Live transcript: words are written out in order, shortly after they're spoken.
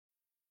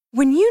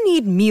When you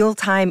need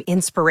mealtime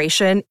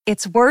inspiration,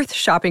 it's worth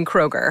shopping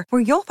Kroger,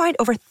 where you'll find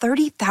over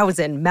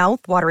 30,000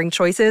 mouth-watering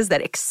choices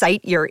that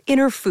excite your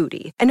inner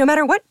foodie. And no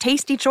matter what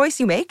tasty choice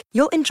you make,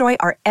 you'll enjoy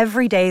our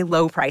everyday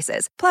low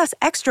prices, plus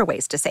extra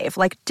ways to save,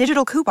 like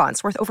digital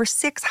coupons worth over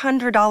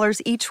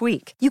 $600 each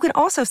week. You can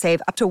also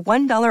save up to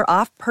 $1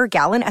 off per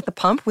gallon at the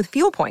pump with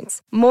fuel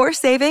points. More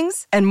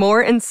savings and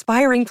more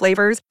inspiring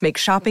flavors make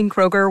shopping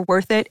Kroger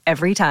worth it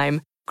every time.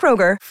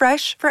 Kroger,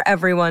 fresh for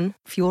everyone.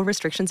 Fuel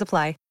restrictions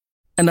apply.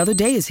 Another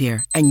day is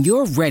here, and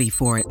you're ready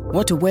for it.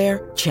 What to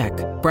wear? Check.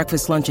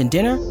 Breakfast, lunch, and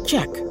dinner?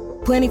 Check.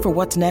 Planning for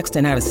what's next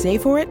and how to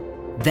save for it?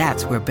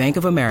 That's where Bank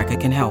of America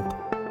can help.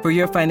 For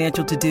your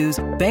financial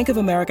to-dos, Bank of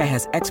America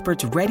has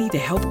experts ready to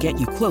help get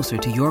you closer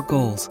to your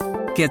goals.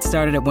 Get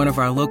started at one of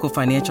our local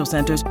financial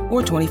centers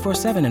or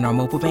 24/7 in our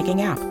mobile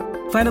banking app.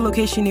 Find a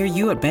location near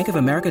you at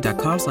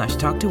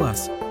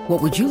bankofamerica.com/talktous.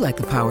 What would you like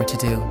the power to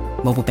do?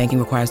 Mobile banking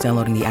requires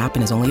downloading the app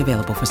and is only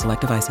available for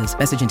select devices.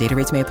 Message and data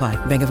rates may apply.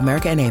 Bank of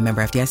America N.A.,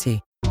 member FDIC.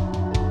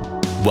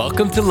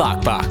 Welcome to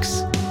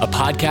Lockbox, a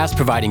podcast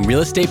providing real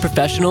estate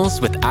professionals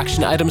with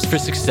action items for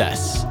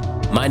success.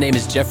 My name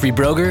is Jeffrey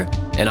Broger,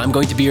 and I'm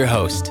going to be your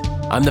host.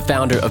 I'm the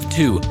founder of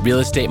two real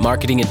estate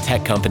marketing and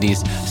tech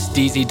companies,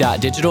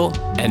 Steezy.digital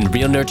and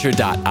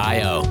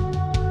RealNurture.io.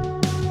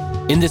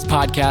 In this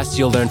podcast,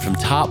 you'll learn from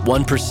top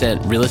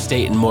 1% real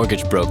estate and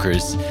mortgage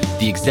brokers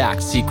the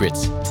exact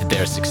secrets to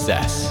their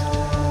success.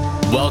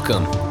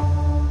 Welcome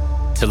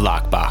to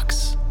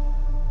Lockbox.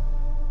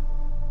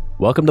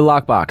 Welcome to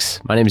Lockbox.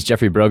 My name is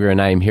Jeffrey Broger,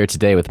 and I am here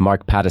today with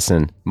Mark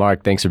Pattison.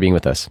 Mark, thanks for being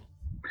with us.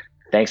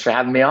 Thanks for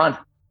having me on.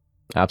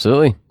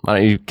 Absolutely. Why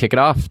don't you kick it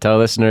off? Tell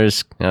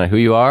listeners who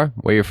you are,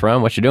 where you're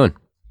from, what you're doing.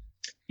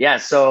 Yeah,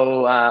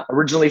 so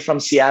originally from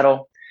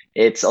Seattle.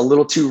 It's a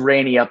little too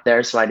rainy up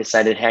there, so I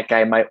decided, heck,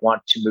 I might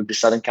want to move to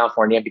Southern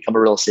California and become a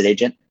real estate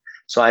agent.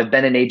 So I've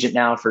been an agent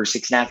now for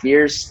 6.5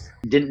 years.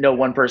 Didn't know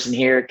one person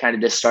here, kind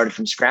of just started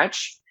from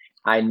scratch.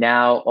 I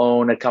now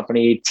own a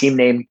company, team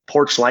name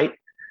Porchlight.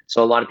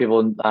 So a lot of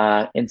people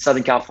in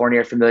Southern California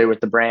are familiar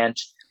with the brand.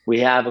 We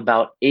have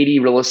about 80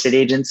 real estate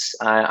agents.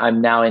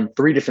 I'm now in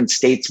 3 different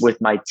states with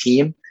my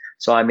team.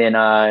 So I'm in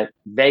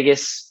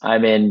Vegas,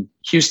 I'm in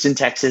Houston,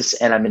 Texas,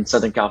 and I'm in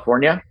Southern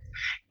California.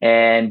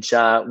 And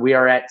we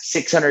are at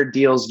 600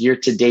 deals year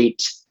to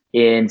date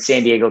in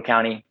San Diego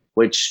County,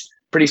 which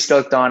pretty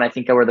stoked on. I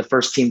think we're the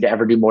first team to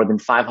ever do more than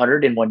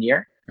 500 in 1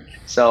 year.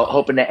 So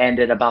hoping to end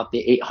at about the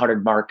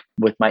 800 mark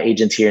with my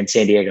agents here in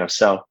San Diego.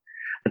 So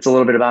that's a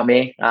little bit about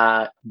me.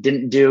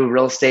 Didn't do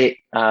real estate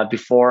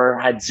before,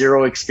 had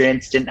zero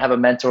experience, didn't have a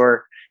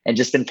mentor, and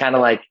just been kind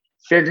of like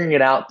figuring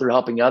it out through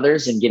helping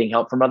others and getting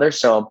help from others.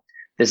 So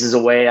this is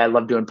a way I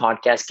love doing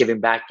podcasts, giving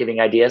back, giving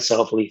ideas. So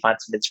hopefully you find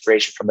some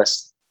inspiration from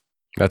this.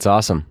 That's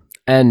awesome.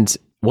 And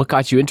what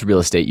got you into real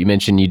estate? You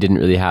mentioned you didn't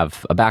really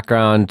have a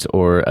background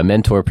or a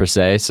mentor per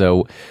se.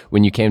 So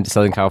when you came to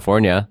Southern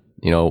California,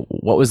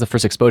 what was the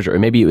first exposure? Or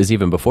maybe it was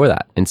even before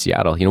that in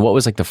Seattle. What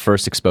was like the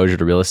first exposure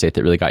to real estate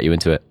that really got you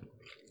into it?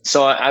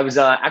 So I was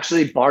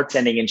actually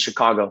bartending in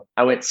Chicago.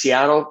 I went to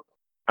Seattle.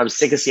 I was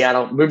sick of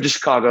Seattle, moved to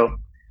Chicago.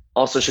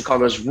 Also,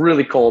 Chicago is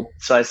really cold.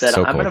 So I said,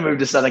 I'm going to move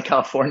to Southern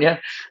California.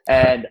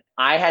 And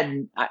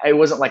it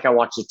wasn't like I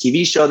watched a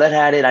TV show that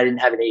had it. I didn't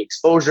have any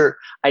exposure.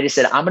 I just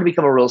said, I'm going to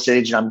become a real estate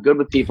agent. I'm good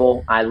with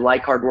people. I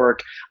like hard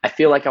work. I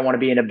feel like I want to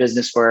be in a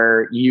business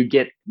where you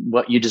get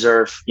what you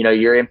deserve.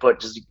 Your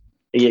input is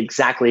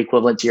exactly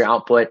equivalent to your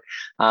output,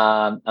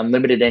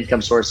 unlimited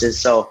income sources.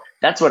 So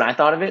that's what I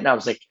thought of it. And I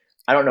was like,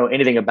 I don't know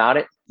anything about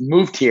it.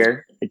 Moved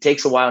here. It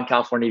takes a while in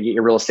California to get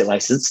your real estate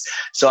license.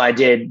 So I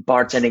did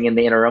bartending in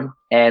the interim.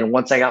 And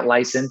once I got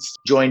licensed,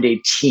 joined a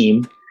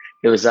team.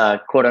 It was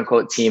a quote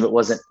unquote team. It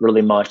wasn't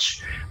really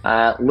much.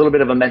 A little bit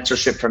of a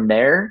mentorship from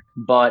there,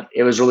 but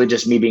it was really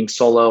just me being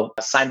solo.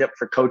 I signed up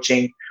for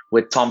coaching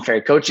with Tom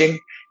Ferry Coaching,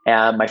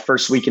 my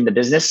first week in the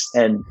business.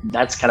 And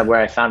that's kind of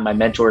where I found my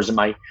mentors and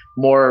my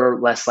more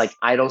or less like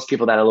idols,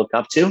 people that I look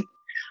up to,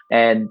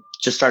 and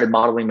just started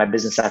modeling my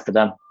business after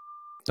them.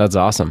 That's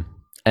awesome.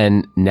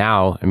 And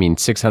now,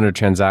 600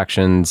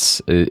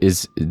 transactions,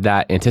 is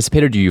that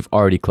anticipated or you've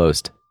already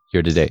closed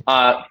year to date?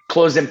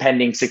 Closed and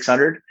pending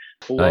 600.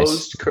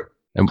 Closed. Nice.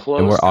 And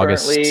we're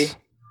August 30th,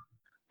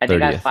 I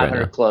think I have 500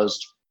 right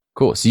closed.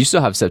 Cool. So you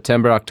still have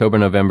September, October,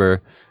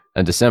 November,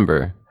 and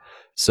December.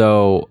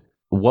 So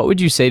what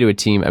would you say to a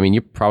team?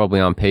 You're probably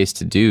on pace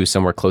to do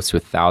somewhere close to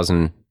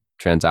 1,000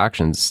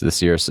 transactions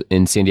this year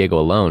in San Diego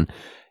alone.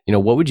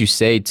 What would you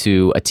say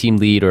to a team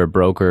lead or a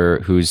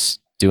broker who's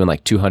doing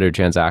like 200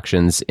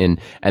 transactions and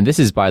this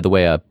is, by the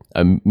way, a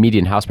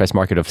median house price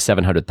market of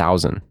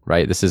 700,000,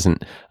 right? This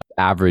isn't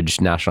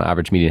national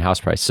average median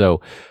house price.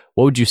 So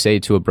what would you say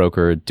to a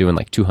broker doing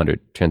like 200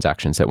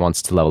 transactions that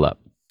wants to level up?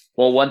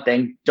 Well, one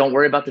thing, don't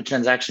worry about the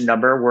transaction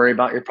number, worry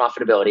about your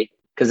profitability,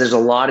 because there's a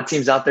lot of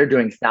teams out there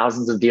doing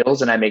thousands of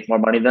deals and I make more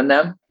money than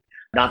them.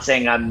 Not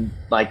saying I'm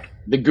like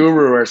the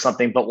guru or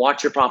something, but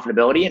watch your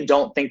profitability and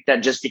don't think that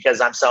just because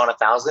I'm selling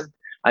 1,000,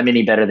 I'm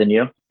any better than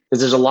you. Because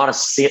there's a lot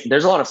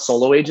of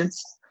solo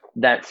agents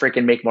that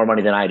freaking make more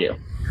money than I do.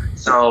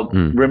 So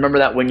remember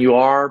that when you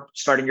are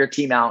starting your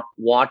team out,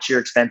 watch your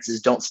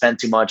expenses, don't spend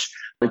too much.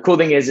 The cool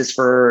thing is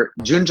for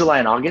June, July,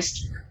 and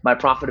August, my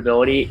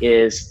profitability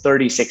is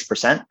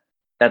 36%.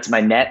 That's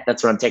my net.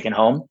 That's what I'm taking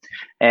home.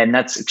 And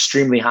that's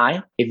extremely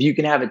high. If you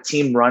can have a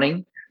team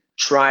running,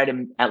 try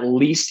to at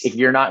least, if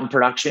you're not in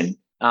production,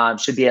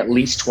 should be at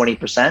least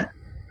 20%.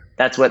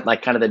 That's what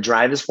like kind of the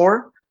drive is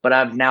for. But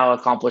I've now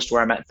accomplished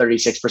where I'm at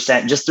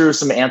 36% just through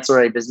some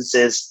ancillary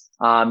businesses,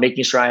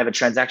 making sure I have a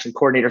transaction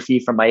coordinator fee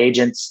from my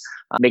agents,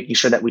 making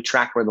sure that we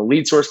track where the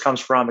lead source comes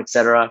from, et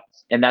cetera.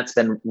 And that's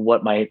been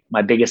what my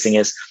biggest thing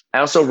is. I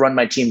also run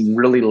my team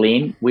really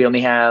lean. We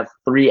only have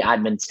 3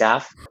 admin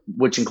staff,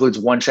 which includes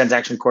 1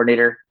 transaction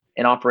coordinator,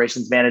 an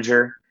operations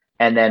manager,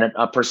 and then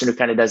a person who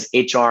kind of does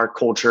HR,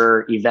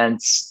 culture,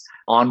 events,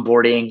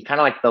 onboarding, kind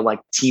of like the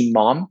team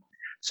mom.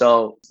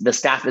 So the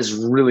staff is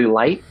really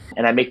light,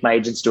 and I make my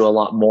agents do a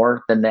lot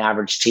more than the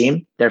average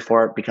team.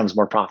 Therefore, it becomes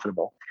more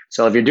profitable.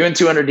 So if you're doing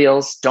 200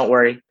 deals, don't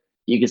worry.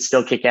 You can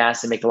still kick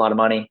ass and make a lot of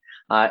money.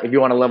 If you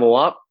want to level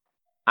up,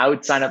 I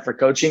would sign up for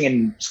coaching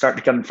and start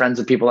becoming friends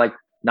with people like,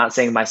 not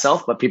saying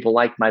myself, but people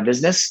like my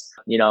business.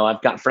 You know,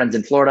 I've got friends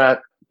in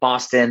Florida,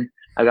 Boston.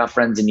 I've got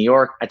friends in New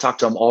York. I talk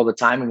to them all the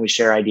time and we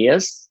share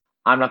ideas.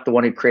 I'm not the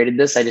one who created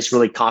this. I just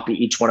really copy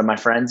each one of my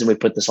friends and we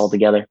put this all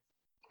together.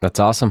 That's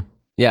awesome.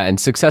 Yeah. And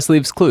success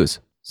leaves clues.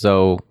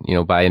 So, you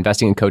know, by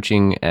investing in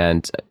coaching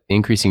and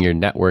increasing your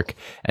network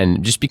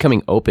and just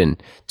becoming open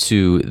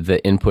to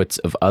the inputs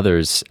of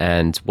others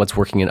and what's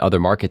working in other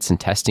markets and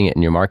testing it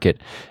in your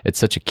market, it's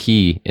such a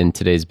key in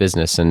today's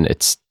business. And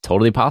it's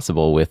totally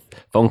possible with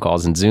phone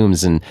calls and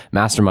Zooms and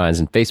masterminds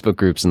and Facebook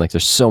groups. And like,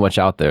 there's so much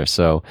out there.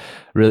 So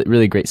really,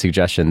 really great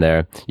suggestion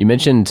there. You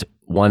mentioned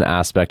one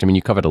aspect. I mean,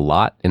 you covered a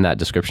lot in that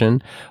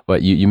description,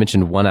 but you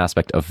mentioned one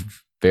aspect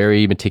of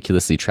very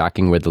meticulously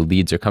tracking where the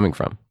leads are coming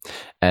from.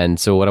 And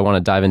so what I want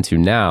to dive into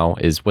now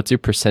is what's your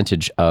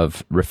percentage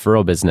of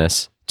referral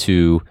business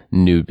to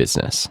new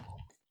business?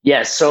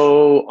 Yeah.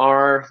 So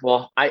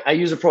I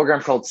use a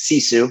program called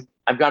Sisu.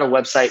 I've got a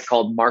website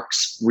called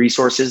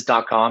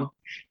marksresources.com.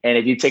 And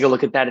if you take a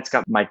look at that, it's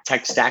got my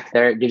tech stack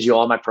there. It gives you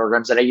all my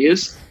programs that I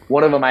use.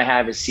 One of them I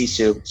have is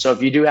Sisu. So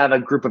if you do have a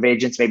group of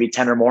agents, maybe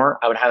 10 or more,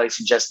 I would highly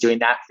suggest doing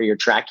that for your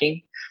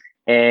tracking.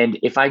 And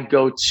if I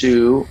go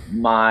to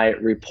my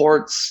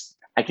reports,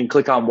 I can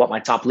click on what my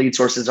top lead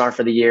sources are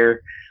for the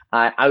year.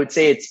 I would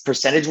say it's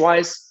percentage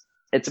wise,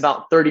 it's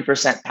about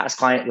 30% past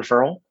client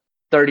referral,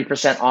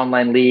 30%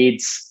 online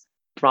leads.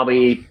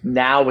 Probably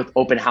now with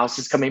open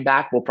houses coming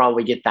back, we'll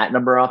probably get that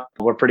number up.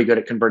 We're pretty good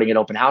at converting at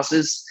open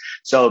houses.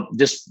 So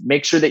just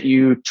make sure that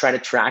you try to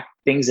track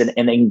things and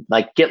then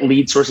like get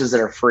lead sources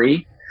that are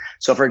free.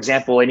 So for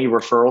example, any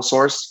referral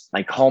source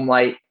like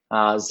HomeLight,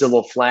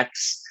 Zillow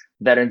Flex,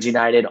 Veterans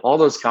United, all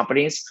those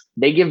companies,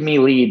 they give me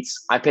leads.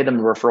 I pay them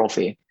a referral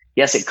fee.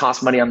 Yes, it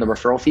costs money on the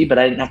referral fee, but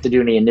I didn't have to do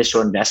any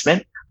initial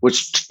investment,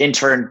 which in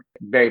turn,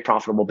 very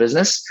profitable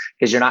business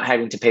because you're not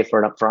having to pay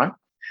for it up front.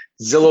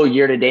 Zillow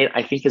year to date,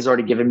 I think has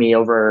already given me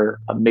over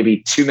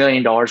maybe $2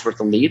 million worth of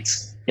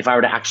leads. If I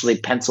were to actually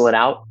pencil it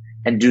out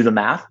and do the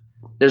math,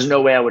 there's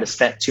no way I would have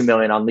spent 2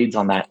 million on leads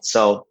on that.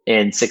 So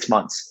in 6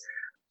 months.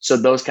 So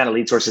those kind of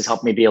lead sources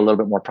help me be a little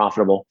bit more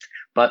profitable.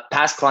 But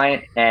past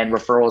client and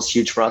referral is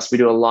huge for us. We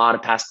do a lot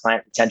of past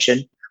client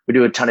retention. We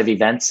do a ton of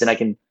events, and I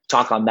can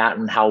talk on that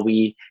and how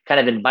we kind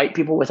of invite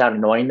people without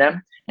annoying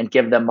them and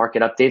give them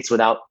market updates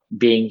without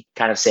being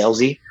kind of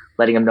salesy,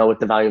 letting them know what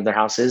the value of their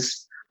house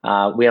is.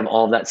 We have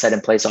all of that set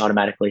in place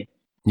automatically.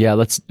 Yeah,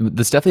 let's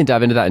definitely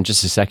dive into that in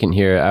just a second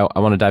here. I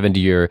want to dive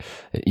into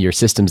your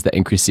systems that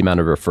increase the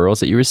amount of referrals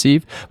that you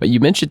receive. But you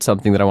mentioned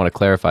something that I want to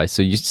clarify.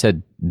 So you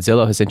said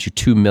Zillow has sent you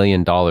 $2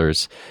 million.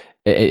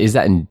 Is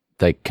that in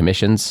like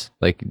commissions?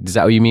 Like, is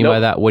that what you mean by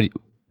that?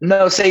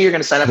 No, say you're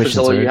going to sign up for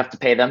Zillow, you have to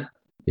pay them.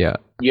 Yeah.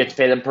 You have to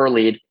pay them per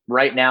lead.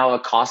 Right now, a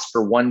cost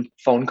for one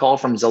phone call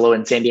from Zillow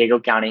in San Diego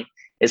County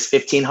is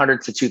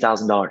 $1,500 to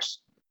 $2,000.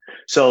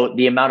 So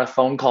the amount of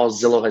phone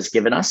calls Zillow has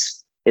given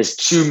us is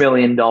 $2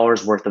 million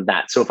worth of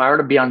that. So if I were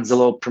to be on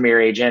Zillow Premier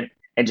Agent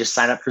and just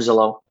sign up for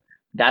Zillow,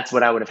 that's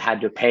what I would have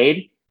had to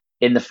pay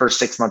in the first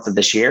 6 months of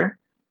this year,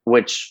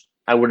 which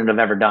I wouldn't have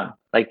ever done.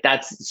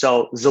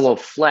 So Zillow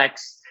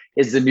Flex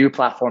is the new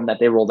platform that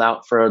they rolled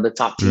out for the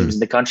top teams in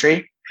the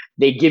country.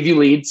 They give you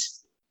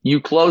leads,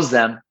 you close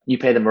them, you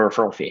pay them a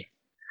referral fee.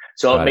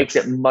 So it makes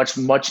it much,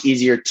 much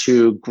easier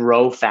to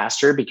grow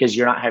faster because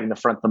you're not having to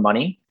front the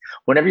money.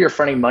 Whenever you're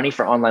fronting money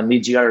for online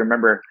leads, you got to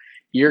remember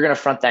you're going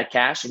to front that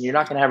cash and you're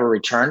not going to have a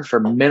return for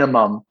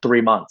minimum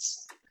 3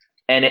 months.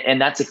 And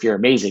that's if you're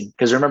amazing.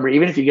 Because remember,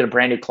 even if you get a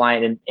brand new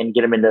client and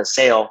get them into a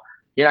sale,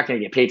 you're not going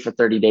to get paid for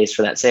 30 days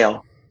for that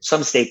sale.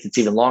 Some states, it's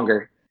even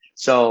longer.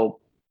 So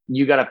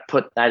you got to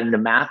put that into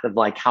math of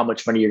like how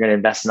much money you're going to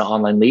invest in the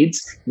online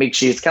leads. Make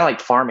sure it's kind of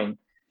like farming.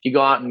 If you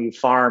go out and you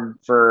farm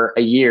for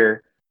a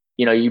year,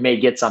 you may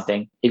get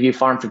something. If you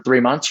farm for 3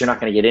 months, you're not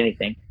going to get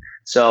anything.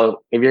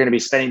 So if you're going to be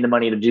spending the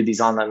money to do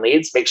these online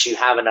leads, make sure you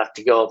have enough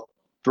to go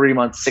 3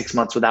 months, 6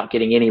 months without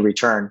getting any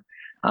return,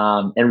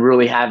 and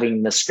really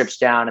having the scripts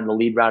down and the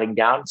lead routing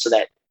down so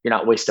that you're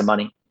not wasting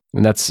money.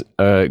 And that's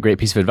a great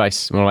piece of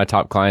advice. One of my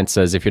top clients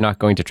says, if you're not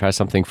going to try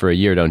something for a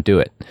year, don't do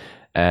it.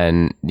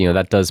 And,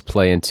 that does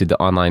play into the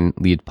online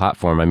lead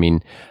platform. I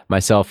mean,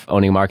 myself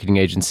owning a marketing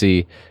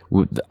agency,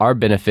 our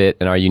benefit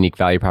and our unique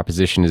value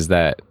proposition is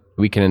that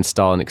we can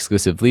install an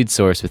exclusive lead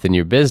source within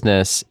your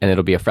business, and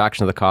it'll be a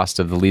fraction of the cost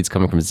of the leads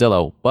coming from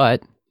Zillow,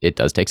 but it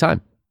does take time.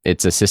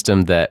 It's a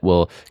system that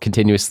will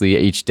continuously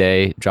each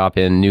day drop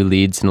in new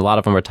leads, and a lot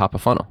of them are top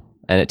of funnel.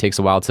 And it takes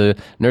a while to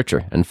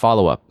nurture and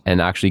follow up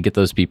and actually get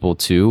those people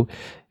to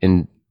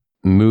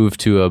move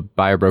to a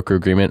buyer broker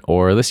agreement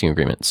or a listing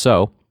agreement.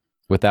 So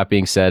with that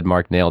being said,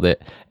 Mark nailed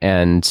it.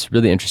 And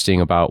really interesting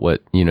about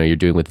what you're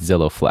doing with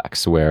Zillow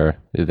Flex, where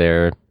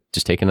they're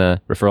just taking a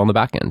referral on the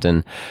back end.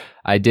 And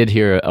I did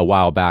hear a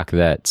while back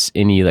that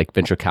any like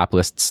venture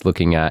capitalists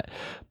looking at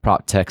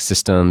prop tech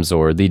systems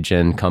or lead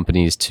gen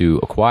companies to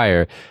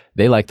acquire,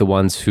 they like the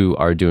ones who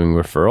are doing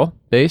referral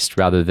based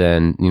rather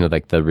than,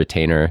 like the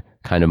retainer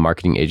kind of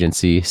marketing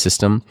agency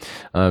system.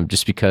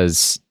 Just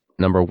because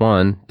number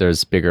one,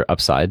 there's bigger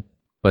upside,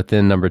 but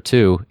then number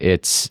two,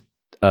 it's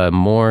a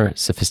more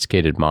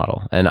sophisticated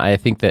model. And I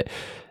think that,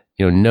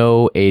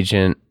 no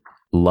agent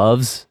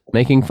loves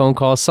making phone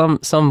calls. Some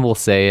will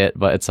say it,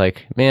 but it's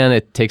like, man,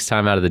 it takes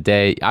time out of the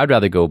day. I'd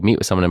rather go meet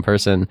with someone in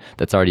person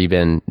that's already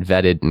been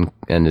vetted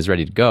and is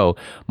ready to go,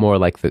 more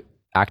like the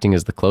acting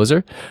as the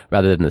closer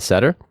rather than the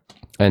setter.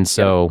 And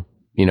so,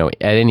 at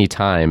any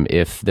time,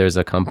 if there's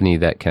a company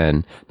that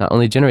can not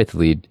only generate the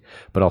lead,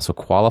 but also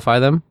qualify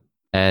them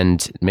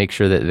and make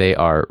sure that they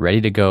are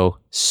ready to go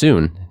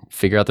soon,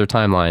 figure out their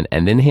timeline,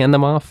 and then hand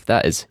them off,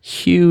 that is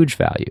huge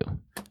value.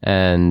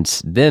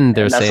 And then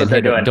they're saying,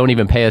 hey, don't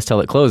even pay us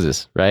till it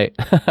closes, right?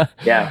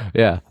 Yeah.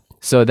 Yeah.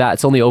 So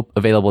that's only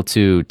available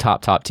to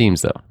top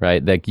teams though,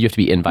 right? Like you have to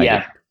be invited.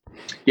 Yeah.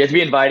 You have to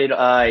be invited.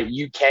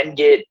 You can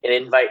get an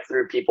invite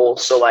through people.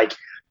 So like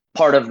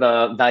part of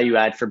the value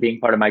add for being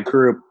part of my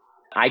group,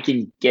 I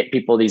can get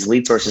people these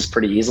lead sources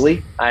pretty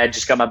easily. I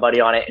just got my buddy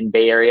on it in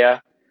Bay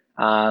Area.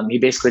 He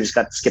basically just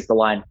got to skip the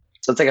line.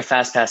 So it's like a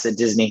fast pass at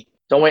Disney.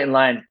 Don't wait in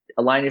line.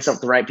 Align yourself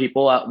with the right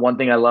people. One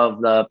thing I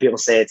love, the people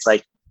say, it's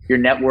like your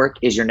network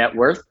is your net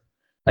worth.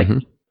 Like,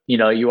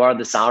 you are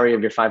the salary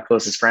of your 5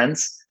 closest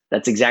friends.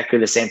 That's exactly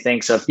the same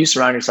thing. So if you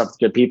surround yourself with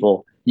good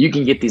people, you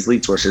can get these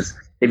lead sources.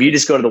 If you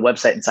just go to the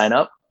website and sign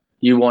up,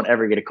 you won't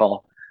ever get a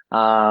call.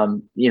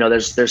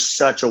 There's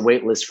such a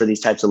wait list for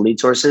these types of lead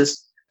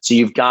sources. So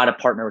you've got to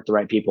partner with the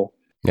right people.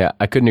 Yeah,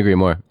 I couldn't agree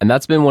more. And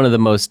that's been one of the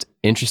most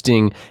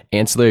interesting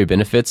ancillary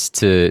benefits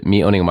to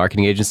me owning a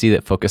marketing agency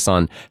that focus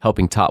on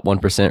helping top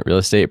 1% real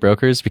estate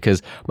brokers,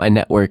 because my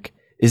network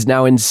is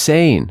now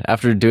insane.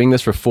 After doing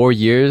this for 4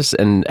 years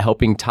and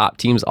helping top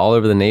teams all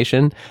over the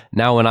nation,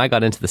 now when I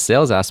got into the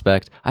sales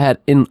aspect, I had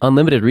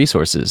unlimited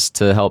resources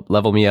to help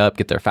level me up,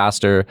 get there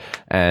faster.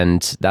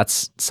 And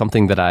that's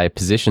something that I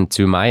position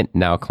to my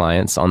now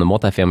clients on the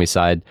multifamily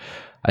side.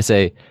 I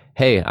say,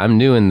 hey, I'm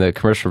new in the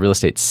commercial real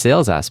estate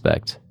sales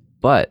aspect,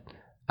 but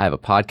I have a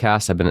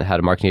podcast. I've had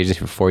a marketing agency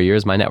for 4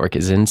 years. My network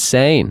is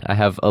insane. I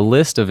have a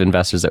list of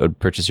investors that would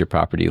purchase your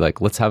property. Like,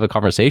 let's have a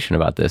conversation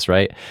about this,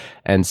 right?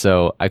 And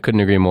so I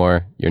couldn't agree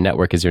more. Your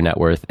network is your net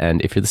worth.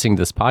 And if you're listening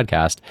to this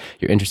podcast,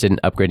 you're interested in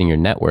upgrading your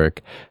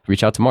network,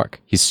 reach out to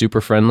Mark. He's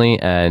super friendly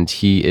and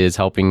he is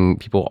helping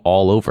people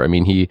all over. I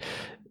mean, he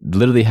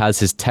literally has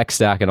his tech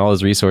stack and all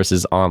his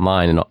resources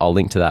online, and I'll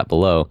link to that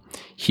below.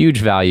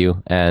 Huge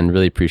value, and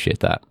really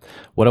appreciate that.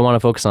 What I want to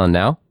focus on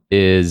now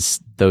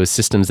is those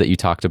systems that you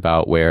talked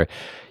about where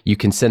you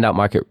can send out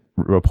market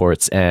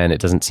reports and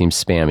it doesn't seem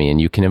spammy, and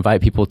you can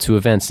invite people to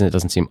events and it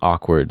doesn't seem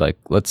awkward. Like,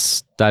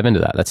 let's dive into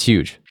that. That's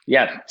huge.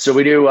 Yeah. So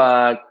we do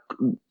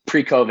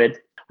pre-COVID.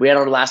 We had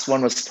our last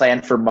one was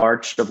planned for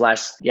March of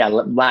last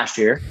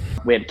year.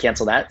 We had to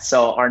cancel that.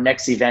 So our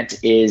next event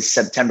is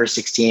September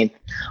 16th.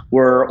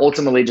 We're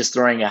ultimately just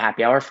throwing a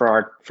happy hour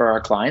for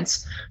our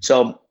clients.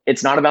 So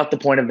it's not about the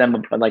point of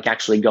them like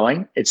actually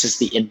going. It's just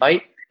the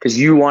invite, because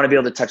you want to be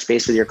able to touch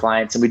base with your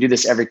clients. And we do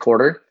this every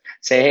quarter.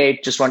 Say,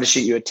 hey, just wanted to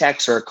shoot you a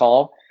text or a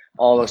call,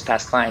 all those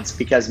past clients,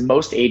 because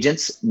most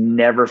agents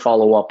never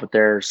follow up with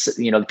their,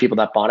 the people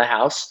that bought a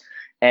house.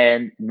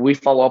 And we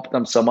follow up with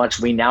them so much.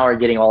 We now are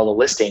getting all the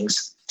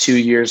listings 2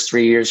 years,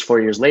 3 years,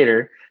 4 years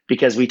later,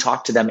 because we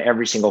talk to them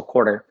every single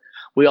quarter.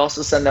 We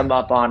also send them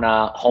up on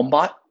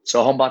HomeBot.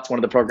 So HomeBot's one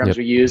of the programs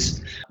we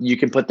use. You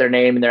can put their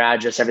name and their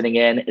address, everything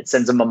in. It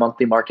sends them a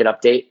monthly market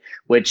update,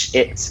 which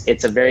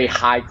it's a very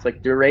high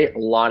click-through rate. A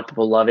lot of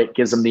people love it.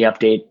 Gives them the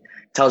update,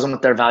 tells them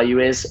what their value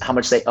is, how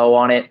much they owe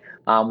on it,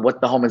 what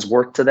the home is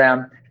worth to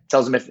them.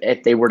 Tells them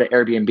if they were to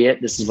Airbnb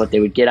it, this is what they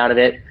would get out of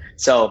it.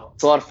 So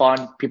it's a lot of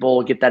fun. People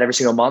will get that every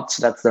single month.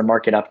 So that's their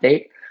market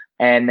update.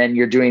 And then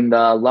you're doing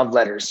the love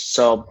letters.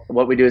 So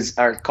what we do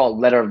are called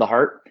Letter of the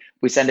Heart.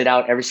 We send it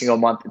out every single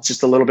month. It's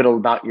just a little bit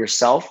about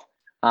yourself,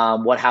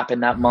 what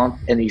happened that month,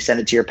 and you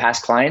send it to your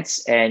past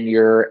clients and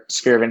your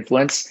sphere of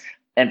influence.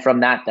 And from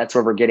that's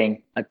where we're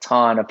getting a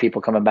ton of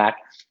people coming back.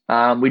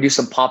 We do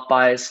some pop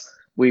buys.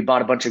 We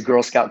bought a bunch of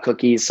Girl Scout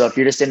cookies. So if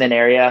you're just in an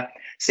area,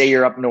 say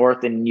you're up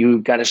north and you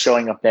got a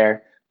showing up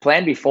there,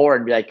 plan before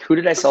and be like, who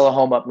did I sell a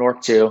home up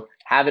north to?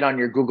 have it on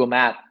your Google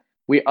map.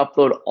 We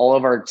upload all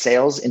of our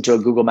sales into a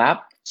Google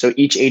map. So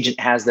each agent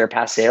has their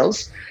past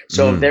sales.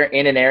 So if they're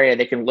in an area,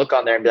 they can look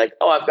on there and be like,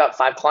 oh, I've got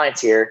 5 clients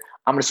here.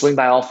 I'm going to swing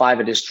by all 5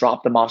 and just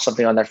drop them off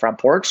something on their front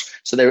porch.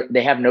 So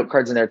they have note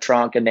cards in their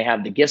trunk and they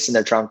have the gifts in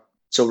their trunk.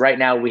 So right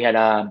now we had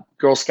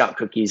Girl Scout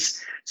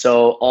cookies.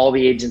 So all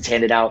the agents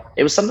handed out,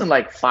 it was something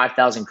like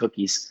 5,000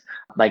 cookies,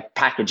 like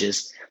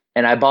packages.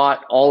 And I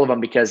bought all of them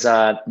because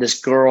this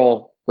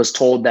girl was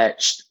told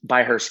that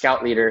by her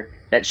scout leader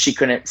that she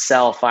couldn't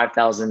sell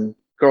 5,000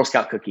 Girl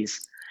Scout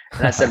cookies.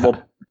 And I said,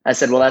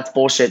 well, that's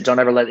bullshit. Don't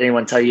ever let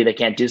anyone tell you they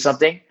can't do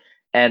something.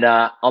 And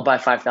I'll buy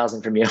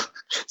 5,000 from you.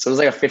 So it was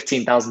like a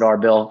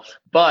 $15,000 bill.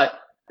 But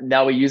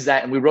now we use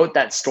that and we wrote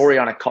that story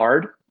on a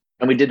card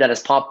and we did that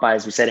as pop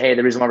buys. We said, hey,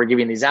 the reason why we're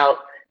giving these out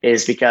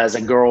is because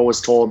a girl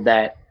was told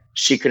that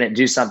she couldn't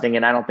do something.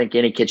 And I don't think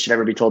any kid should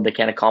ever be told they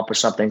can't accomplish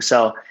something.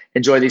 So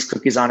enjoy these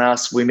cookies on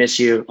us. We miss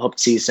you. Hope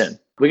to see you soon.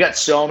 We got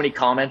so many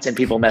comments and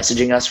people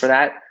messaging us for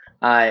that.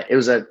 It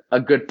was a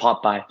good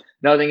pop buy.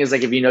 Another thing is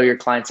like, if you know your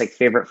client's like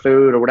favorite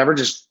food or whatever,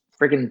 just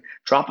freaking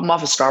drop them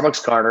off a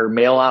Starbucks card or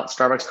mail out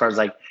Starbucks cards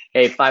like,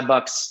 hey, $5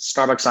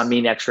 Starbucks on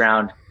me next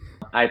round.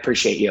 I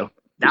appreciate you.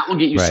 That will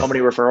get you so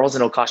many referrals and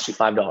it'll cost you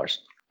 $5.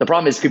 The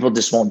problem is people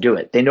just won't do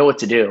it. They know what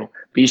to do,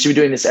 but you should be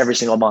doing this every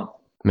single month.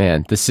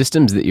 Man, the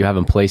systems that you have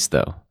in place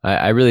though,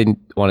 I really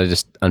want to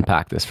just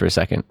unpack this for a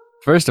second.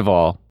 First of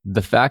all,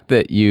 the fact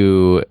that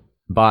you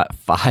bought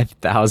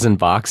 5,000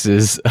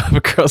 boxes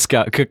of Girl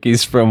Scout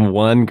cookies from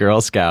one Girl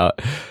Scout,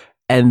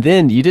 and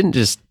then you didn't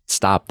just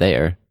stop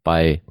there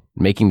by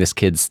making this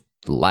kid's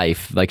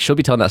life, like she'll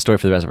be telling that story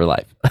for the rest of her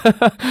life.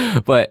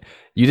 But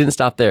you didn't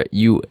stop there.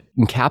 You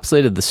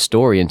encapsulated the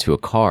story into a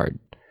card.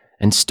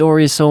 And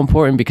story is so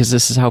important because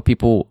this is how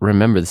people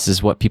remember. This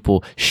is what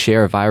people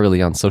share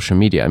virally on social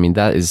media. I mean,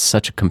 that is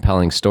such a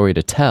compelling story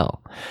to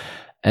tell.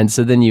 And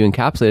so then you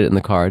encapsulate it in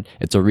the card.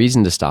 It's a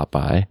reason to stop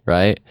by,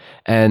 right?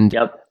 And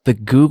the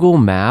Google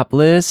Map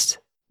list,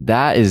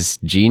 that is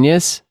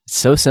genius. It's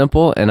so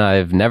simple. And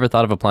I've never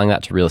thought of applying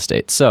that to real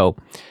estate. So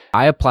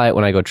I apply it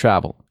when I go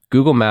travel.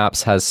 Google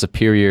Maps has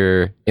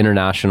superior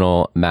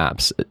international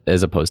maps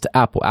as opposed to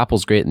Apple.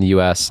 Apple's great in the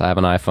US. I have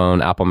an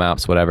iPhone, Apple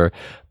Maps, whatever.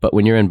 But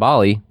when you're in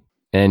Bali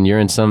and you're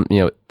in some,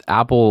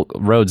 Apple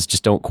roads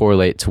just don't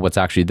correlate to what's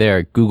actually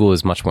there. Google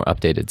is much more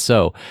updated.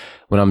 So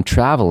when I'm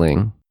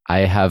traveling, I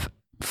have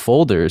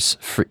folders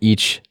for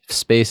each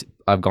space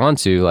I've gone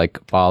to, like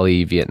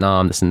Bali,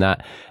 Vietnam, this and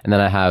that. And then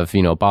I have,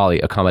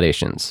 Bali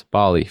accommodations,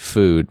 Bali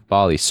food,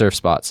 Bali surf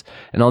spots,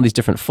 and all these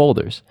different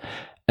folders.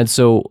 And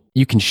so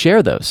you can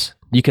share those.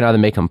 You can either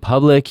make them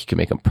public, you can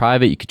make them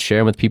private, you could share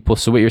them with people.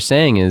 So what you're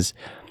saying is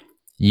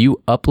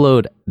you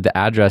upload the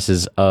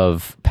addresses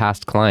of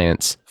past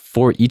clients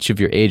for each of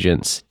your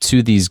agents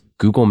to these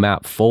Google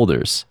Map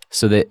folders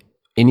so that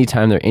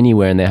anytime they're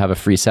anywhere and they have a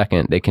free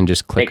second, they can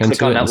just click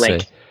into it and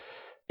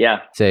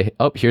say,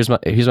 oh, here's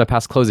my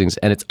past closings.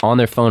 And it's on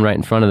their phone right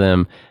in front of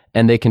them.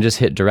 And they can just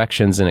hit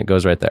directions and it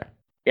goes right there.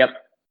 Yep.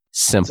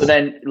 Simple. So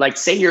then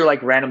say you're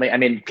like randomly, I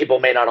mean, people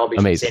may not all be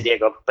from San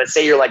Diego, but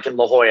say you're like in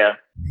La Jolla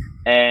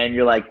and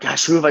you're like,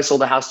 gosh, who have I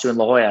sold a house to in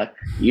La Jolla?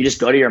 You just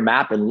go to your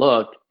map and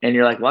look and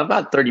you're like, well, I've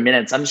got 30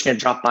 minutes. I'm just going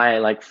to drop by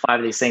like 5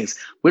 of these things.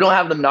 We don't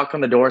have them knock on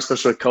the door,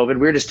 especially with COVID.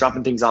 We're just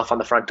dropping things off on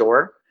the front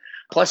door.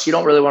 Plus you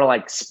don't really want to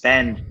like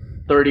spend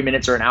 30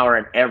 minutes or an hour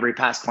at every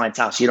past client's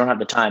house. You don't have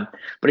the time.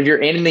 But if you're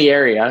in the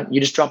area,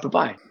 you just drop it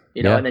by,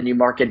 and then you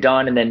mark it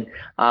done. And then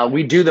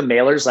we do the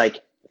mailers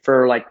like,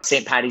 for like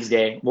St. Patty's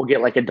Day, we'll get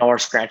like $1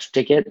 scratch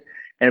ticket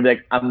and it'll be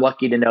like, I'm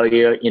lucky to know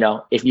you,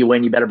 if you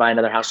win, you better buy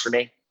another house for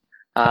me.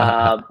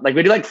 Like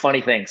we do like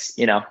funny things,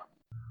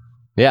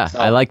 Yeah, so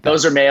I like that.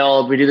 Those are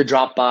mailed. We do the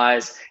drop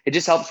buys. It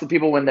just helps with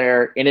people when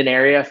they're in an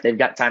area. If they've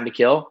got time to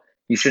kill,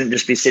 you shouldn't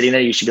just be sitting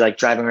there. You should be like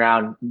driving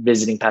around,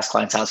 visiting past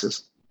clients'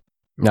 houses.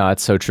 No,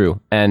 it's so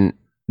true. And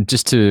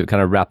just to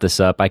kind of wrap this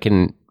up, I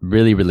can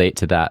really relate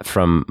to that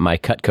from my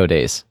Cutco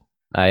days.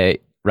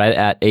 Right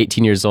at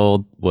 18 years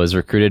old, was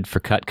recruited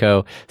for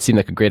Cutco. Seemed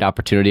like a great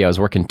opportunity. I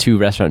was working 2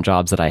 restaurant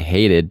jobs that I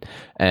hated.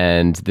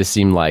 And this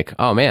seemed like,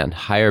 oh man,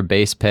 higher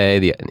base pay,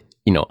 the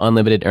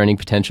unlimited earning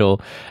potential.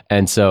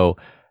 And so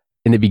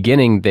in the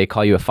beginning, they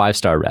call you a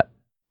 5-star rep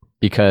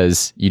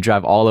because you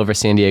drive all over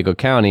San Diego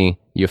County.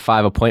 You have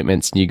 5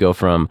 appointments and you go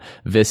from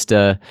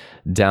Vista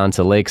down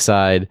to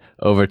Lakeside,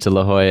 over to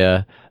La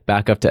Jolla,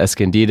 back up to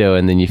Escondido,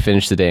 and then you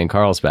finish the day in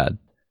Carlsbad.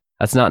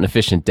 That's not an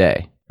efficient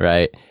day,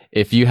 right?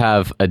 If you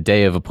have a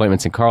day of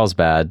appointments in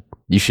Carlsbad,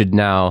 you should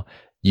now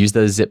use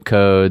those zip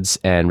codes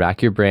and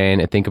rack your brain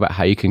and think about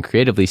how you can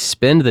creatively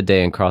spend the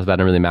day in Carlsbad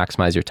and really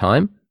maximize your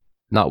time,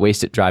 not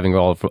waste it driving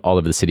all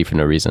over the city for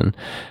no reason.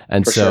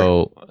 And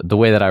the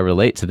way that I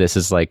relate to this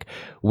is like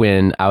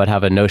when I would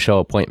have a no-show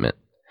appointment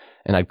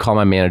and I'd call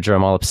my manager,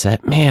 I'm all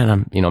upset, man,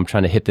 I'm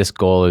trying to hit this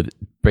goal or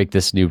break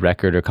this new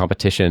record or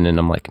competition. And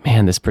I'm like,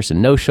 man, this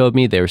person no-showed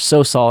me. They were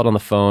so solid on the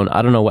phone.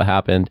 I don't know what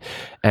happened.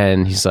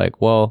 And he's like,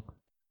 well,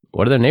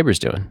 what are their neighbors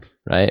doing?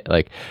 Right?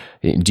 Like,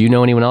 do you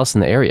know anyone else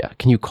in the area?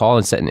 Can you call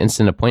and set an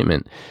instant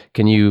appointment?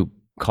 Can you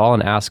call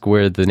and ask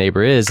where the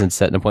neighbor is and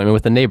set an appointment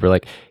with the neighbor.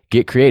 Like,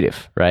 get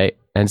creative, right?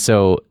 And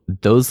so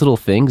those little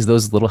things,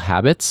 those little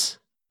habits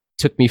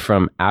took me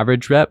from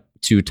average rep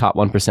to top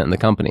 1% in the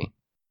company.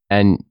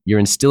 And you're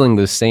instilling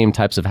those same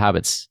types of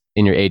habits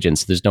in your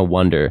agents. There's no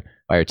wonder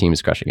why your team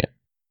is crushing it.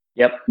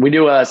 Yep. We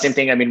do same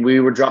thing. I mean, we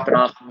were dropping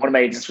off, one of my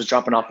agents was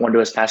dropping off one to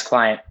his past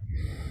client,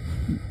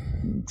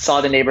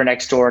 saw the neighbor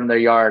next door in their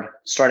yard,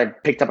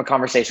 picked up a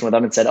conversation with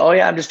them and said, oh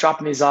yeah, I'm just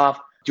dropping these off.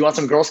 Do you want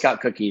some Girl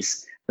Scout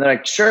cookies? And they're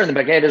like, sure. And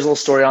they're like, hey, there's a little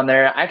story on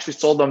there. I actually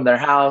sold them their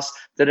house.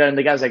 And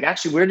the guy was like,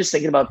 actually, we were just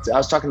thinking about, I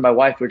was talking to my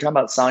wife. We were talking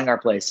about selling our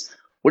place.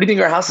 What do you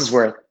think our house is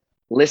worth?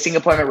 Listing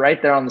appointment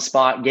right there on the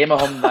spot, gave him a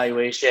home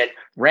evaluation,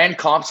 ran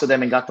comps with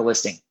them and got the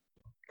listing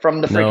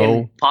from the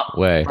freaking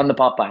from the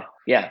Popeye.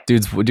 Yeah.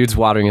 Dude's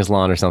watering his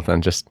lawn or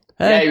something. Just,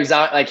 hey. Yeah, he was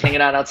out like hanging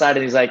out outside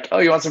and he's like, oh,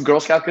 you want some Girl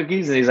Scout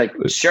cookies? And he's like,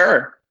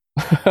 sure.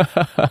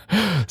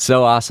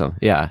 So awesome.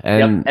 Yeah.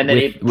 And then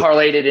he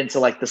parlayed it into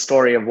like the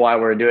story of why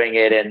we're doing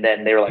it. And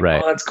then they were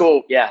like, oh, that's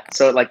cool. Yeah.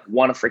 So it like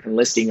won a freaking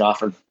listing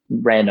off of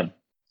random.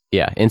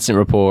 Yeah. Instant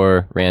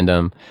rapport,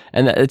 random.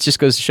 And it just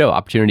goes to show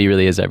opportunity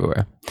really is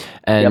everywhere.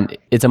 And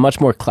it's a much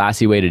more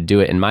classy way to do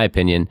it, in my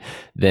opinion,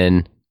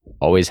 than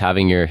always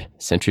having your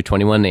Century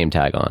 21 name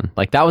tag on.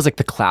 Like that was like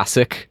the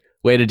classic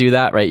way to do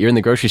that, right? You're in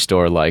the grocery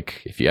store,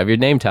 like if you have your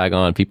name tag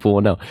on, people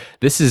will know.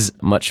 This is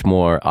much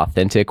more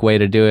authentic way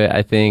to do it,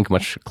 I think,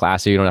 much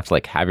classier. You don't have to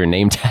like have your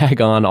name tag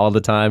on all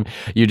the time.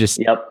 You just,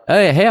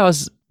 hey, I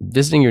was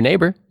visiting your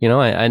neighbor, you know,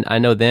 I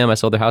know them, I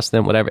sold their house to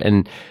them, whatever.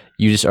 And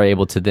you just are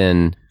able to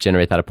then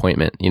generate that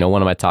appointment. You know,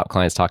 one of my top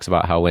clients talks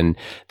about how when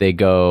they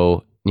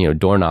go, you know,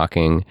 door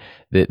knocking,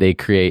 that they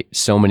create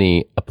so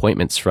many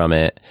appointments from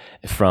it,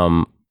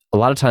 from a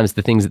lot of times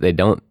the things that they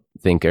don't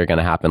think are going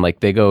to happen.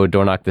 Like they go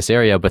door knock this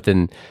area, but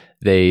then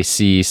they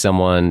see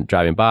someone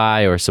driving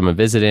by or someone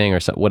visiting or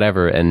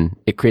whatever, and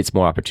it creates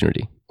more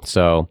opportunity.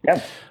 So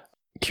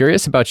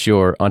curious about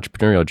your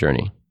entrepreneurial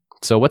journey.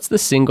 So what's the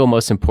single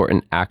most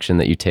important action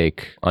that you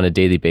take on a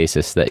daily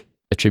basis that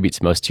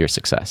attributes most to your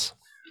success?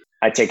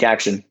 I take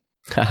action.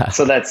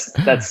 So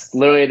that's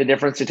literally the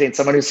difference between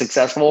someone who's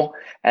successful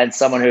and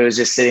someone who is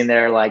just sitting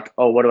there like,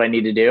 oh, what do I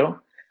need to do?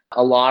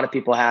 A lot of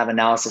people have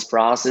analysis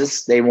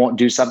paralysis. They won't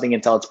do something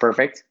until it's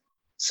perfect.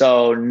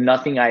 So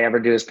nothing I ever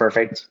do is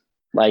perfect.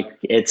 Like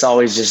it's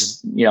always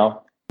just, you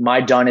know,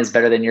 my done is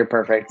better than your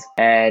perfect.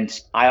 And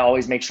I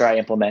always make sure I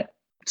implement.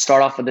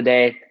 Start off with the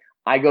day.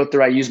 I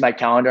use my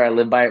calendar. I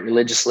live by it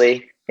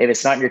religiously. If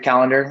it's not in your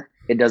calendar,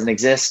 it doesn't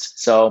exist.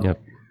 So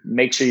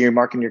make sure you're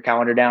marking your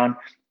calendar down.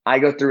 I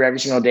go through every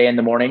single day in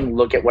the morning,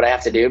 look at what I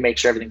have to do, make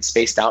sure everything's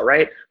spaced out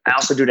right. I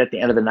also do it at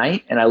the end of the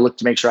night and I look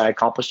to make sure I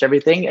accomplished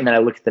everything. And then I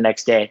look at the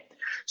next day.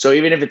 So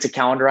even if it's a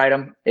calendar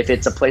item, if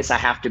it's a place I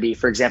have to be,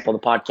 for example, the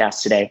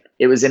podcast today,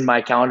 it was in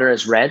my calendar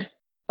as red,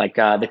 like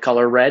the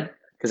color red,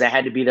 because I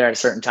had to be there at a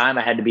certain time.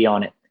 I had to be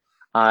on it.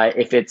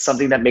 If it's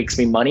something that makes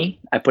me money,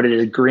 I put it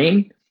as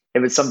green.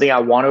 If it's something I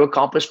want to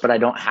accomplish, but I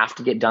don't have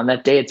to get done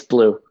that day, it's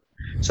blue.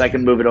 So I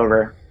can move it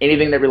over.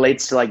 Anything that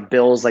relates to like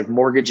bills, like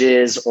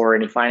mortgages or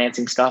any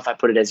financing stuff, I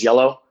put it as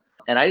yellow.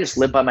 And I just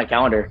live by my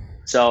calendar.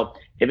 So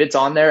if it's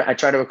on there, I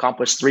try to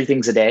accomplish 3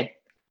 things a day.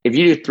 If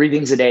you do 3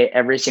 things a day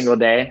every single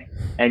day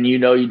and you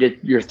know you did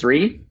your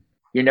 3,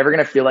 you're never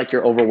going to feel like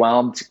you're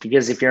overwhelmed,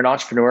 because if you're an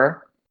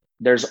entrepreneur,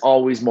 there's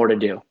always more to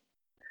do.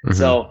 Mm-hmm.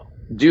 So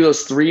do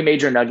those 3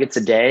 major nuggets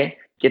a day,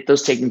 get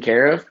those taken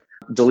care of,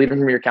 delete them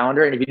from your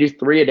calendar. And if you do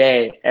 3 a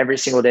day, every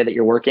single day that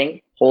you're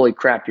working, holy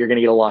crap, you're going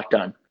to get a lot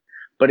done.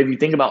 But if you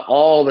think about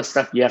all the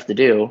stuff you have to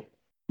do,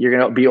 you're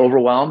going to be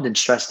overwhelmed and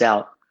stressed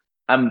out.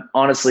 I'm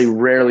honestly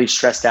rarely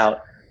stressed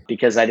out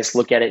because I just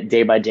look at it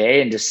day by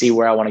day and just see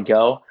where I want to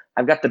go.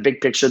 I've got the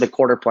big picture, the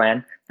quarter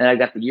plan, and I've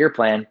got the year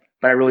plan,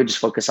 but I really just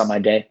focus on my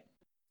day.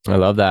 I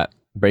love that.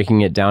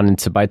 Breaking it down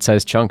into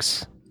bite-sized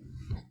chunks.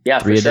 Yeah,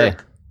 3 a day.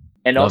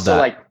 And love also that.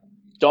 Like,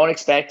 don't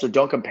expect or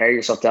don't compare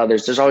yourself to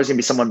others. There's always going to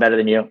be someone better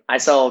than you. I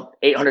sell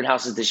 800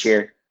 houses this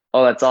year.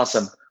 Oh, that's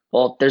awesome.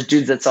 Well, there's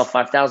dudes that sell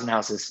 5,000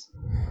 houses.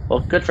 Well,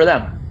 good for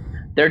them.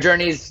 Their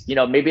journeys, you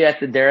know, maybe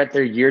they're at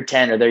their year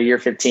 10 or their year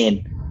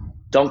 15.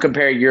 Don't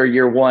compare your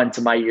year 1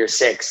 to my year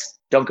 6.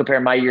 Don't compare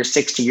my year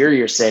 6 to your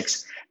year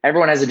 6.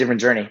 Everyone has a different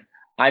journey.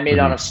 I may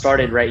not have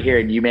started right here,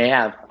 and you may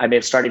have. I may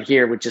have started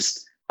here with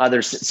just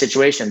other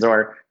situations,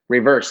 or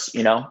reverse.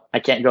 You know, I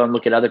can't go and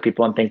look at other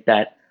people and think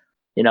that,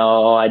 you know,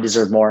 oh, I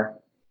deserve more,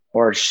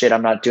 or shit,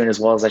 I'm not doing as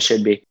well as I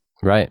should be.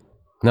 Right.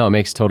 No, it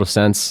makes total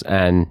sense.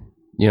 And,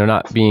 you know,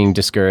 not being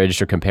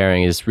discouraged or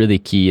comparing is really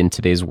key in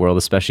today's world,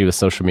 especially with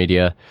social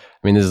media.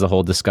 I mean, this is a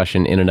whole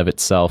discussion in and of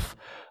itself,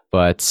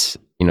 but,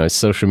 you know,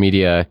 social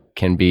media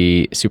can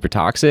be super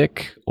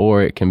toxic,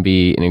 or it can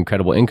be an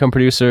incredible income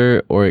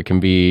producer, or it can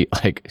be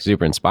like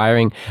super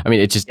inspiring. I mean,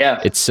 it's just,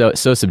 it's so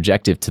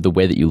subjective to the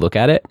way that you look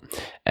at it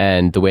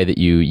and the way that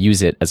you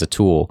use it as a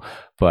tool.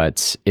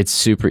 But it's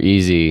super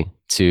easy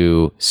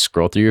to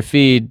scroll through your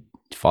feed,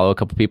 follow a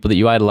couple people that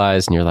you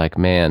idolize, and you're like,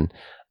 man,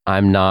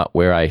 I'm not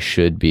where I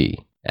should be.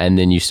 And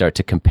then you start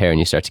to compare and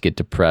you start to get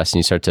depressed and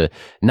you start to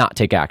not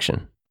take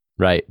action.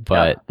 right?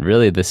 But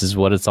really, this is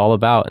what it's all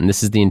about. And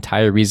this is the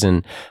entire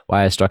reason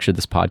why I structured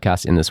this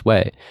podcast in this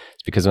way.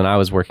 It's because when I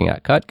was working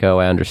at Cutco,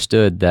 I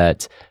understood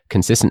that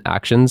consistent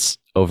actions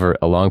over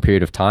a long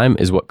period of time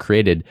is what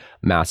created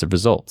massive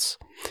results.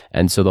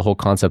 And so the whole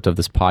concept of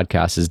this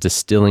podcast is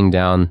distilling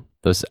down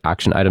those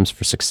action items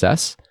for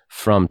success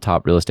from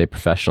top real estate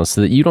professionals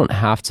so that you don't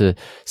have to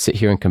sit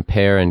here and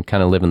compare and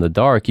kind of live in the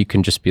dark. You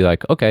can just be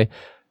like, okay,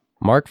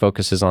 Mark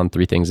focuses on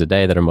 3 things a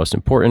day that are most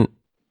important,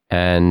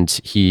 and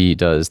he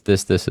does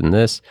this, this, and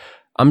this.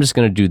 I'm just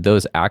going to do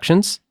those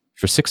actions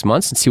for 6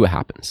 months and see what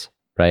happens,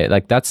 right?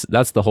 Like that's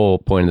the whole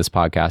point of this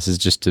podcast, is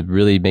just to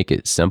really make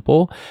it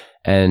simple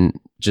and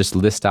just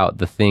list out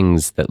the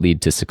things that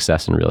lead to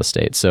success in real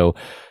estate. So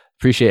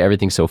appreciate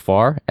everything so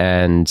far.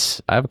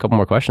 And I have a couple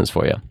more questions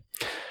for you.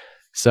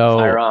 So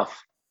fire off.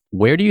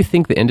 Where do you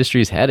think the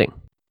industry is heading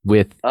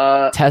with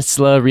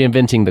Tesla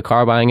reinventing the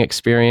car buying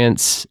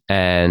experience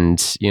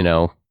and,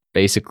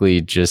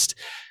 basically just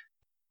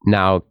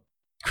now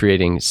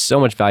creating so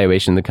much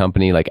valuation in the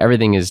company? Like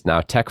everything is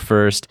now tech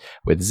first,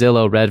 with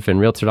Zillow, Redfin,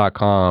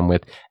 Realtor.com,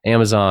 with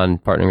Amazon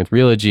partnering with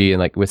Realogy, and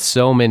like with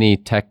so many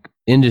tech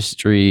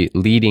industry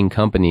leading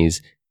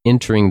companies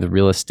entering the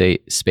real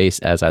estate space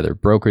as either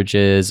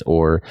brokerages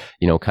or,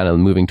 kind of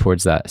moving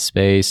towards that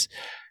space.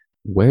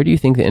 Where do you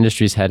think the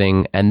industry is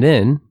heading? And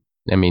then,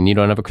 I mean, you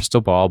don't have a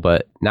crystal ball,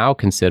 but now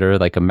consider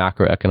like a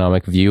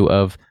macroeconomic view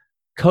of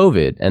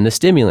COVID and the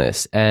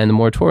stimulus and the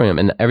moratorium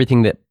and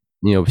everything that,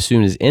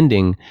 soon is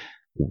ending.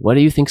 What do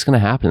you think is going to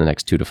happen in the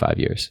next 2 to 5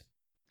 years?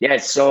 Yeah,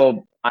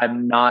 so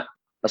I'm not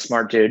a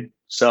smart dude.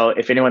 So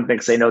if anyone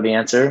thinks they know the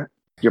answer,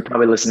 you're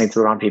probably listening to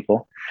the wrong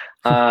people.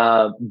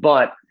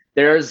 But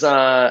there's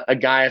a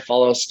guy I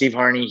follow, Steve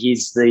Harney.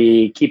 He's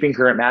the Keeping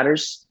Current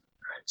Matters.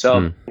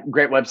 So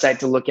great website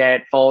to look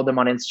at. Follow them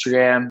on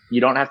Instagram.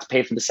 You don't have to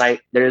pay for the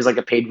site. There is like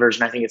a paid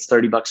version. I think it's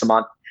 $30 a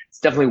month. It's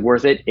definitely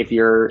worth it if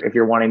you're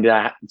wanting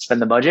to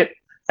spend the budget.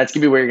 That's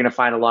gonna be where you're gonna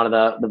find a lot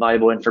of the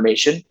valuable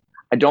information.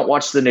 I don't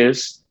watch the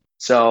news,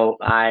 so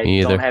I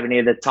don't have any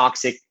of the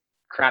toxic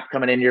crap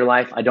coming into your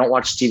life. I don't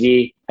watch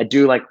TV. I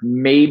do like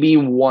maybe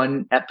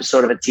one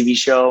episode of a TV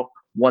show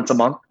once a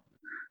month,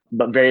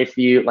 but very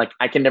few. Like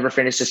I can never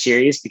finish a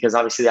series because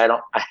obviously I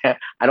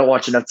don't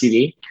watch enough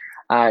TV.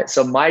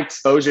 So my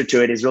exposure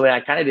to it is really,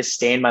 I kind of just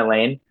stay in my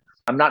lane.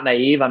 I'm not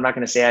naive. I'm not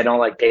going to say I don't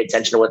like pay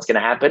attention to what's going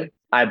to happen.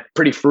 I'm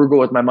pretty frugal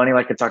with my money.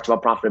 Like I talked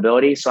about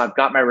profitability. So I've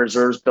got my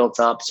reserves built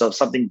up. So if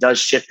something does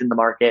shift in the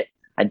market,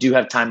 I do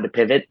have time to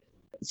pivot.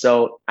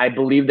 So I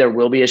believe there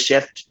will be a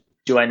shift.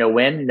 Do I know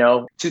when?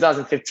 No.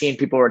 2015,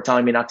 people were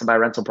telling me not to buy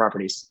rental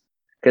properties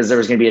because there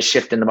was going to be a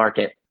shift in the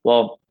market.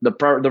 Well, the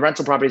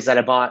rental properties that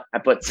I bought, I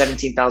put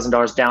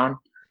 $17,000 down.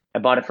 I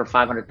bought it for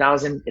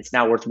 $500,000. It's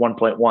now worth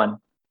 1.1.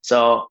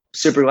 So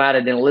super glad I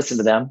didn't listen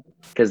to them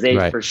because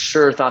they for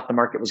sure thought the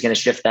market was going to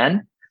shift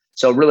then.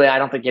 So really, I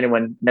don't think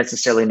anyone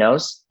necessarily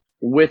knows.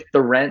 With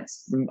the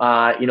rents,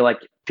 like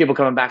people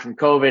coming back from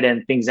COVID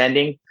and things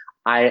ending,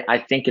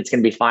 I think it's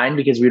going to be fine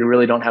because we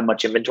really don't have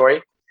much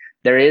inventory.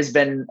 There has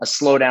been a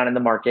slowdown in the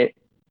market,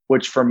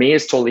 which for me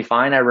is totally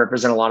fine. I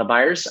represent a lot of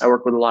buyers. I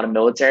work with a lot of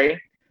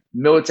military.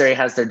 Military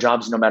has their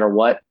jobs no matter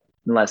what,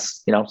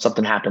 unless,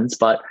 something happens,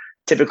 but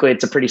typically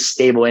it's a pretty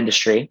stable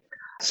industry.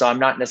 So I'm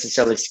not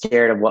necessarily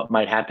scared of what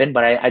might happen,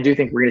 but I do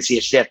think we're going to see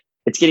a shift.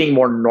 It's getting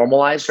more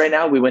normalized right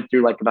now. We went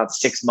through like about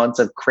 6 months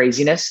of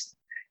craziness,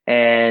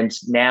 and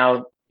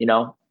now,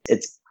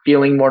 it's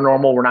feeling more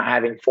normal. We're not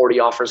having 40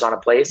 offers on a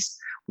place.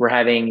 We're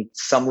having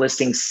some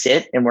listings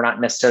sit and we're not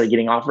necessarily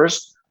getting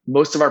offers.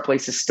 Most of our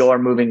places still are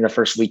moving the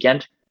first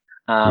weekend.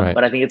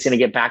 But I think it's going to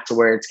get back to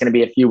where it's going to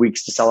be a few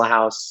weeks to sell a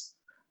house.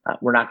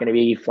 We're not going to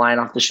be flying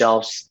off the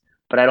shelves,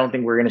 but I don't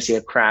think we're going to see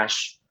a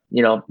crash.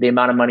 The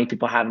amount of money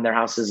people have in their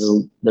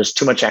houses, there's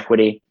too much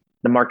equity.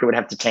 The market would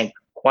have to tank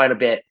quite a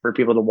bit for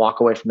people to walk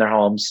away from their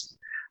homes.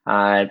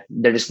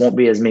 There just won't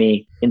be as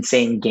many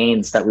insane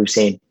gains that we've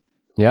seen.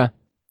 Yeah.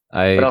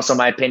 But also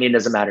my opinion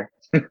doesn't matter.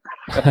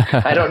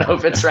 I don't know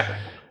if it's right.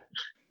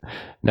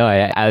 No,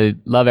 I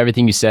love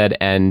everything you said.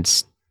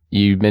 And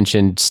you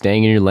mentioned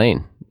staying in your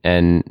lane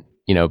and,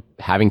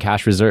 having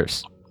cash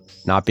reserves,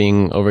 not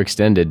being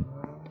overextended.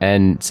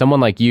 And someone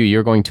like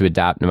you're going to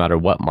adapt no matter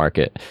what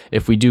market.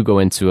 If we do go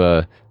into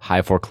a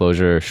high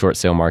foreclosure, short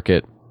sale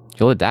market,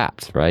 you'll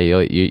adapt, right?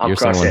 You're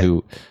someone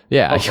who,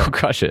 you'll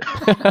crush it.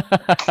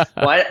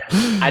 Well,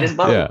 I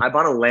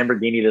bought a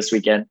Lamborghini this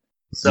weekend.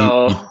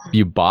 So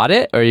you bought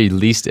it or you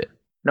leased it?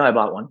 No, I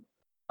bought one.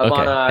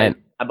 I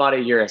bought a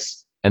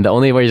Urus. And the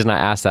only reason I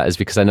asked that is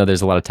because I know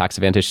there's a lot of tax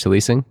advantage to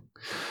leasing.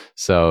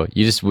 So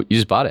you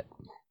just bought it.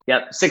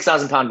 Yep,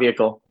 6,000 pound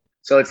vehicle.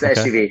 So it's the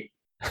SUV.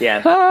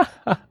 Yeah.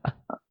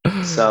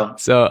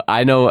 So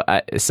I know.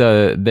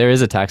 So there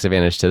is a tax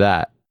advantage to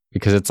that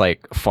because it's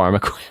like farm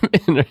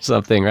equipment or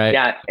something, right?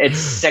 Yeah, it's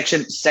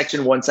section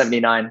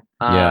 179.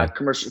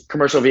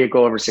 Commercial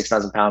vehicle over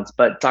 6,000 pounds.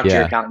 But talk to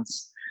your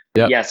accountants.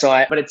 Yep. Yeah.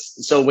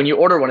 So when you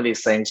order one of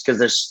these things, because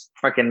there's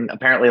freaking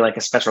apparently like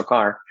a special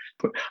car.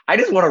 I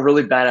just want a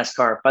really badass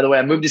car. By the way,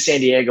 I moved to San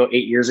Diego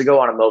 8 years ago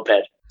on a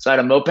moped. So I had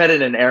a moped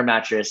and an air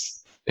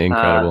mattress.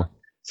 Incredible.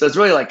 So it's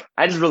really like,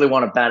 I just really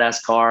want a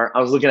badass car.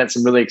 I was looking at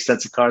some really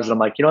expensive cars and I'm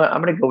like, you know what?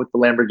 I'm going to go with the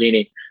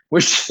Lamborghini,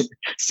 which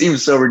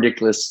seems so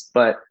ridiculous,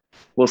 but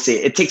we'll see.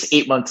 It takes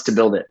 8 months to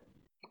build it.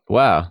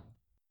 Wow.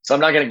 So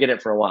I'm not going to get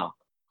it for a while.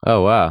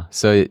 Oh, wow.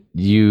 So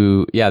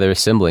they're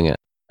assembling it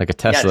like a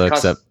Tesla,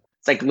 except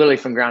it's like literally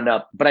from ground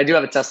up, but I do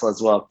have a Tesla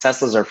as well.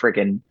 Teslas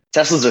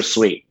are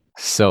sweet.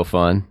 so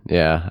fun.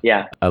 Yeah.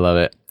 Yeah. I love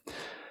it.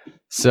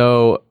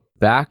 So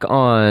back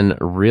on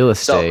real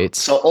estate.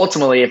 So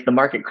ultimately, if the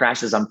market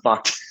crashes, I'm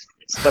fucked,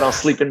 but I'll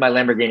sleep in my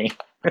Lamborghini.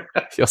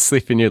 You'll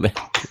sleep in your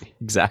Lamborghini.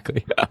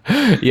 Exactly.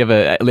 You have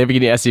a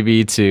Lamborghini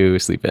SUV to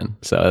sleep in.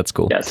 So that's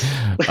cool. Yes.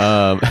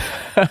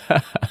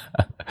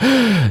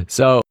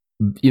 So,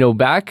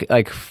 back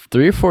like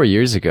 3 or 4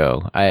 years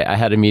ago, I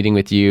had a meeting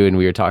with you and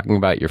we were talking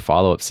about your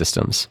follow-up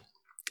systems.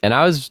 And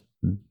I was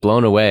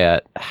blown away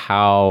at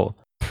how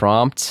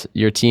prompt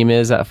your team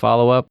is at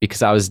follow-up,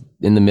 because I was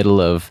in the middle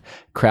of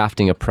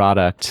crafting a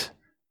product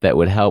that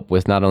would help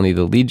with not only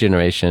the lead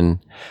generation,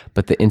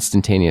 but the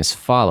instantaneous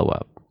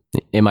follow-up.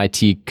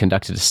 MIT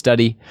conducted a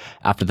study.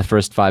 After the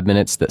first 5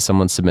 minutes that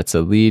someone submits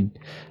a lead,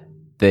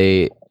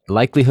 the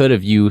likelihood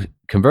of you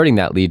converting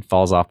that lead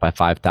falls off by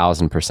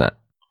 5,000%.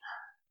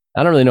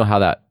 I don't really know how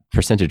that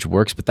percentage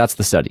works, but that's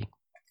the study.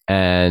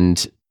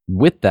 And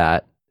with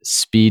that,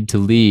 speed to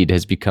lead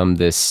has become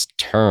this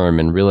term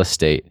in real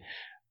estate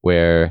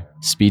where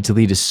speed to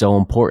lead is so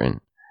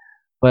important.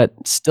 But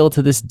still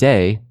to this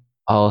day,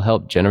 I'll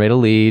help generate a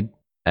lead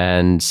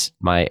and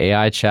my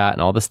AI chat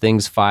and all these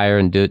things fire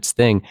and do its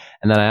thing.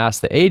 And then I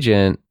ask the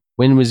agent,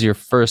 when was your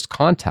first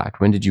contact?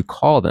 When did you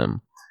call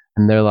them?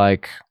 And they're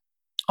like,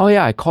 oh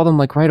yeah, I called them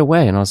like right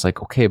away. And I was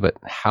like, okay, but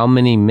how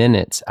many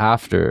minutes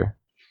passed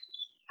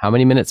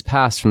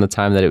from the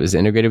time that it was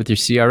integrated with your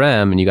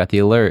CRM and you got the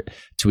alert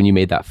to when you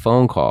made that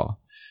phone call?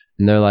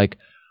 And they're like,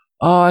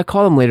 oh, I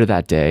called them later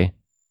that day.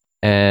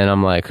 And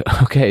I'm like,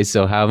 okay,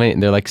 so how many?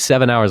 And they're like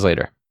 7 hours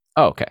later.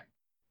 Oh, okay.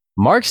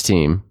 Mark's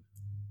team,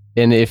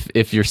 and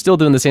if you're still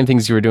doing the same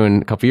things you were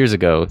doing a couple years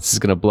ago, this is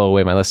going to blow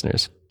away my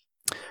listeners.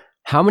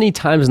 How many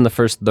times in the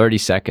first 30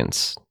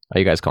 seconds are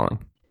you guys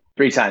calling?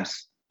 3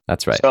 times.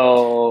 That's right.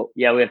 So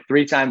yeah, we have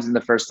 3 times in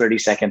the first 30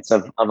 seconds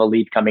of a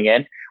lead coming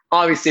in.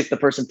 Obviously, if the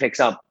person picks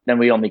up, then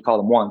we only call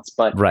them once.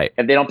 But right.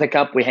 If they don't pick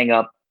up, we hang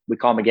up, we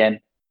call them again,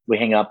 we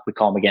hang up, we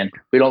call them again.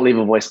 We don't leave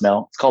a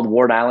voicemail. It's called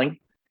war dialing.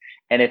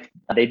 And if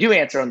they do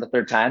answer on the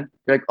 3rd time,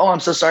 they're like, oh, I'm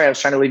so sorry. I was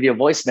trying to leave you a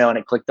voicemail and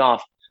it clicked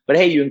off. But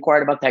hey, you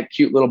inquired about that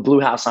cute little blue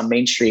house on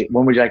Main Street.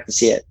 When would you like to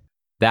see it?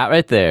 That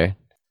right there,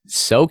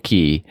 so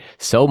key,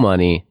 so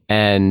money.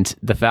 And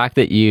the fact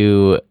that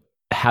you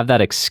have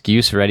that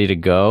excuse ready to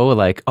go,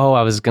 like, oh,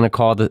 I was going to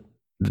call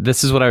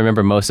this is what I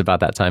remember most about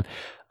that time.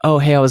 Oh,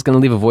 hey, I was going to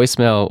leave a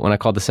voicemail when I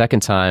called the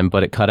 2nd time,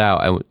 but it cut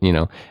out,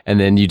 and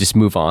then you just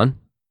move on.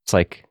 It's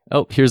like,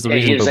 oh, here's the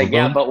reason. You're like,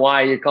 yeah, but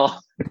why you call?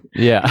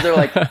 Yeah. They're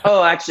like,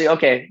 oh, actually,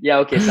 okay. Yeah,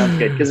 okay, sounds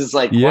good. Because it's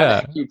like, why the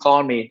heck you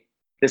calling me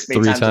this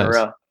many times in a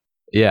row?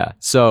 Yeah.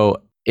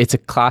 So it's a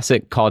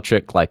classic call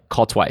trick, like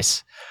call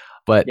twice.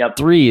 But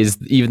 3 is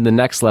even the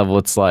next level.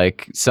 It's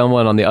like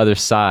someone on the other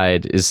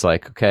side is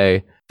like,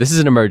 okay, this is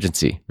an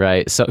emergency,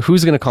 right? So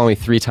who's going to call me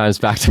 3 times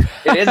back to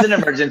back? It is an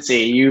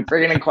emergency. You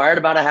friggin' inquired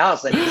about a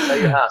house. I need to sell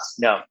your house.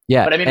 No.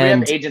 Yeah. But I mean, we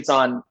have agents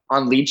on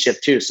lead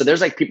shift too. So there's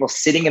like people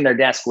sitting in their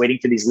desk waiting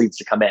for these leads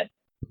to come in.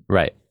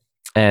 Right.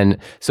 And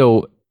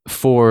so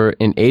for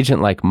an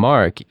agent like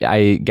Mark,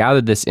 I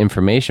gathered this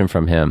information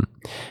from him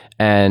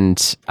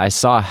and I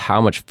saw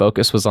how much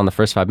focus was on the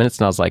first 5 minutes.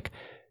 And I was like,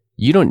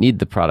 you don't need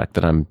the product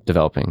that I'm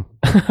developing.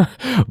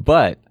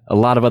 But a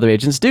lot of other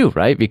agents do,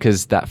 right?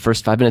 Because that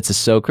first 5 minutes is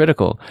so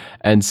critical.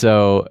 And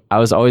so I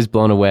was always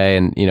blown away.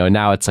 And,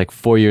 now it's like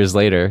 4 years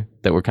later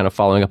that we're kind of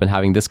following up and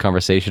having this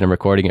conversation and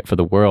recording it for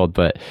the world.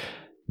 But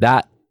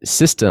that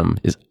system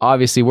is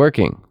obviously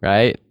working,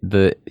 right?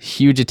 The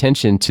huge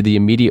attention to the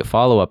immediate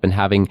follow-up and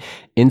having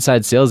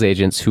inside sales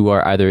agents who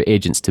are either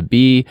agents to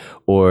be,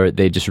 or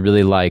they just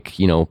really like,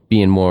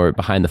 being more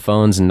behind the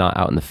phones and not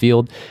out in the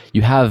field.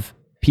 You have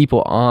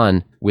people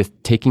on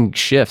with taking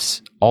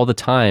shifts all the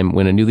time.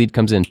 When a new lead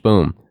comes in,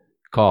 boom,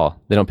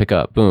 call, they don't pick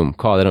up, boom,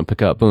 call, they don't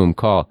pick up, boom,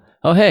 call.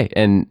 Oh, hey.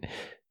 And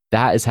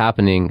that is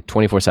happening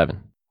 24/7.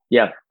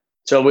 Yeah.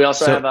 So we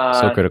also have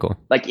so critical.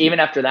 Like even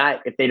after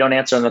that, if they don't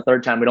answer on the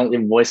 3rd time, we don't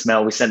leave a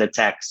voicemail. We send a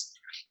text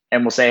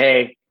and we'll say,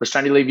 hey, was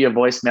trying to leave you a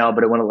voicemail,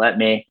 but it wouldn't let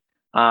me.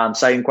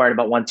 So I inquired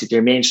about 123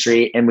 Main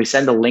Street, and we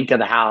send a link of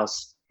the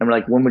house and we're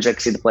like, when would you like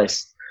to see the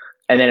place?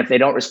 And then if they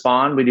don't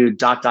respond, we do ...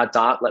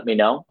 let me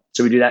know.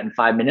 So we do that in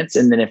 5 minutes.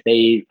 And then if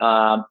they,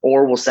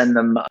 or we'll send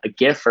them a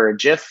GIF or a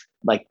GIF.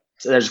 Like,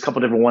 so there's a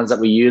couple different ones that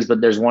we use,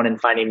 but there's one in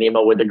Finding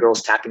Nemo where the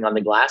girl's tapping on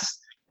the glass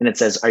and it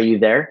says, are you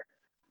there?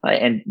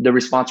 And the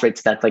response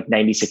rate's that's like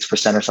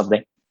 96% or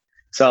something.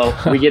 So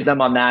we get them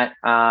on that.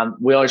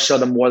 We always show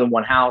them more than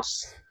one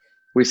house.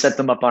 We set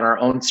them up on our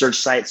own search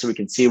site so we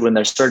can see when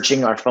they're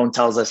searching. Our phone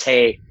tells us,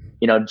 hey,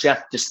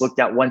 Jeff just looked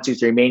at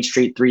 123 Main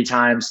Street 3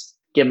 times.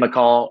 Give him a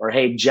call. Or,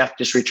 hey, Jeff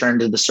just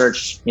returned to the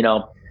search,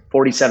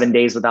 47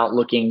 days without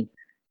looking.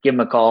 Give him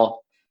a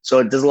call. So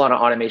it does a lot of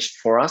automation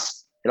for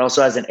us. It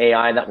also has an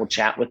AI that will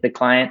chat with the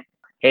client.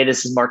 Hey,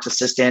 this is Mark's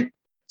assistant.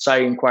 Saw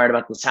you inquired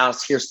about this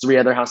house. Here's 3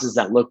 other houses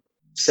that look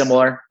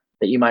similar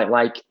that you might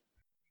like.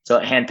 So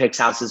it handpicks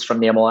houses from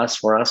the MLS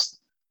for us.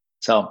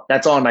 So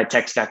that's all in my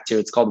tech stack too.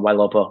 It's called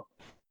Ylopo.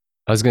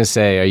 I was going to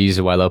say, I use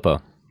a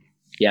Ylopo.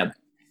 Yeah.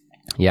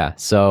 Yeah.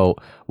 So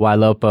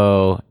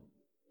Ylopo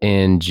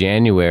in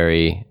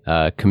January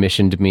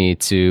commissioned me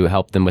to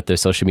help them with their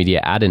social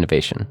media ad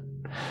innovation.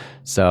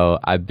 So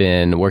I've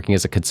been working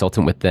as a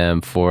consultant with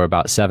them for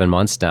about 7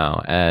 months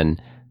now,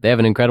 and they have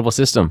an incredible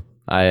system.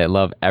 I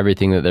love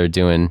everything that they're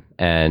doing.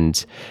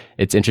 And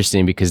it's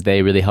interesting because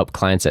they really help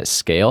clients at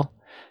scale,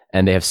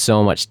 and they have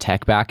so much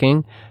tech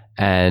backing.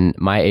 And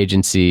my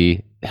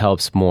agency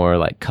helps more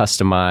like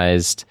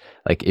customized.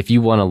 Like if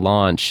you want to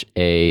launch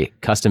a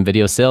custom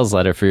video sales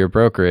letter for your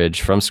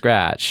brokerage from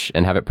scratch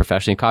and have it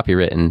professionally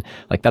copywritten,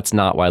 like that's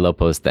not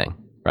Ylopo's thing,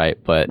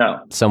 right? But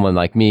someone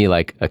like me,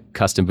 like a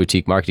custom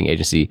boutique marketing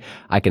agency,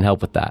 I can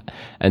help with that.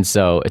 And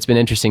so it's been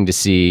interesting to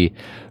see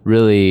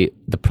really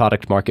the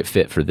product market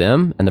fit for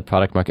them and the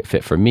product market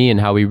fit for me, and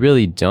how we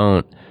really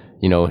don't,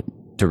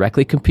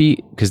 directly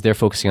compete because they're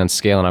focusing on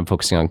scale and I'm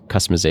focusing on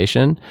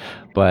customization.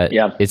 But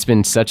it's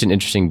been such an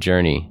interesting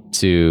journey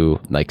to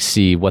like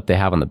see what they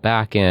have on the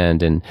back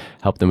end and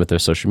help them with their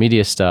social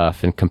media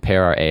stuff and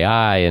compare our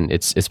AI. And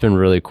it's been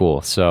really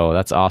cool. So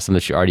that's awesome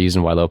that you're already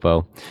using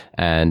Ylopo,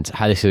 and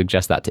highly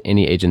suggest that to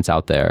any agents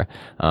out there.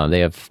 They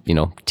have,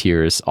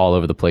 tiers all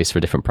over the place for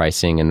different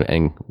pricing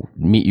and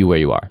meet you where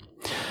you are.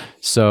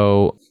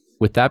 So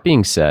with that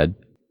being said,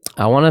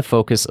 I want to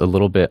focus a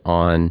little bit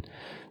on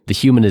the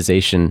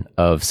humanization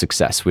of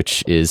success,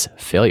 which is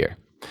failure.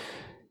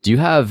 Do you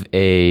have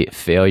a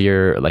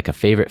failure, like a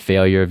favorite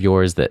failure of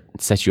yours that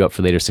sets you up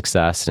for later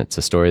success, and it's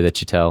a story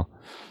that you tell?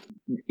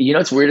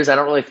 What's weird is I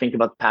don't really think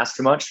about the past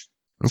too much.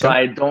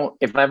 Okay. So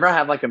if I ever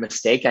have like a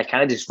mistake, I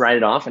kind of just write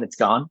it off and it's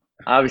gone.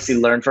 I obviously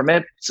learn from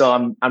it.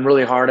 So I'm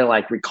really hard at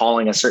like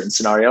recalling a certain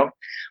scenario.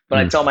 But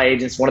I tell my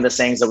agents, one of the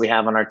sayings that we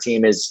have on our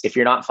team is, if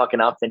you're not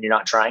fucking up, then you're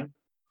not trying.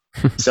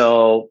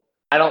 So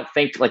I don't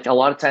think, like, a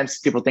lot of times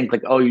people think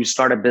like, oh, you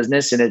start a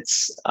business and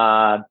it's,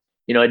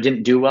 it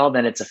didn't do well,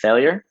 then it's a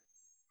failure.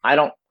 I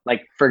don't,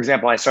 like, for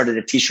example, I started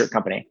a t-shirt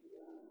company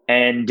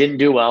and didn't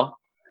do well,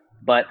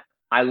 but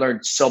I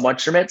learned so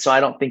much from it. So I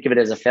don't think of it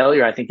as a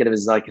failure. I think of it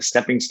as like a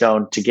stepping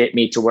stone to get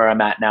me to where I'm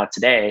at now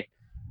today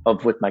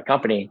with my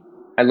company.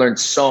 I learned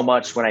so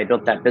much when I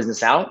built that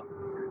business out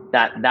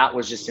that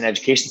was just an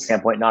education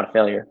standpoint, not a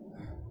failure.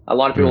 A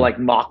lot of people like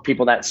mock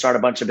people that start a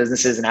bunch of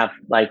businesses and have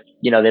like,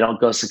 they don't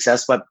go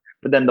success, but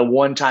then the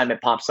one time it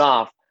pops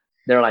off,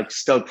 they're like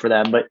stoked for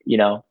them, but they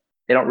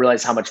don't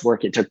realize how much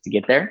work it took to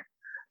get there.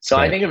 So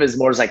I think of it as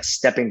more as like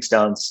stepping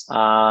stones.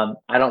 I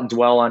don't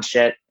dwell on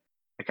shit.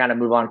 I kind of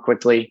move on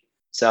quickly.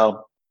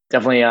 So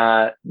definitely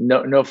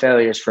no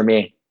failures for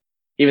me,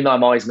 even though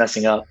I'm always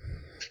messing up.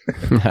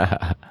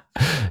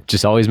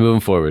 Just always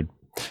moving forward.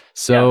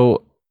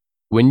 So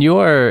when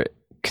you're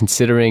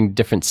considering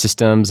different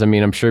systems, I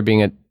mean, I'm sure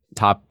being a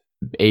top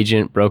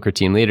agent, broker,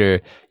 team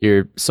leader,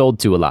 you're sold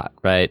to a lot,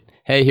 right?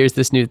 Hey, here's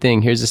this new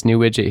thing. Here's this new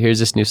widget. Here's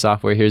this new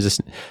software. Here's this.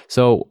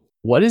 So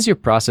what is your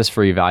process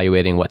for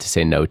evaluating what to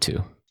say no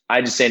to?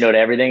 I just say no to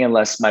everything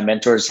unless my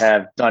mentors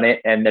have done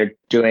it and they're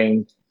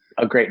doing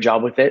a great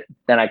job with it.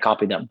 Then I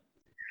copy them.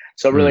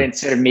 So really,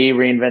 instead of me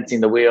reinventing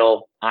the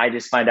wheel, I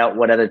just find out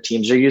what other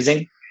teams are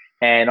using.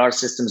 And our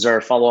systems are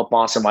Follow Up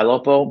Boss and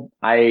Ylopo.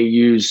 I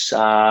use,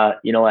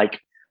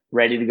 like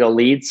ready to go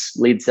leads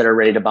that are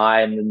ready to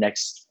buy in the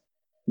next,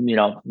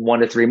 1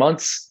 to 3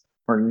 months,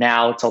 or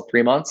now till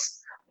 3 months.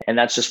 And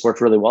that's just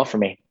worked really well for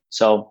me.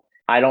 So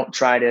I don't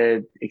try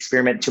to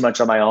experiment too much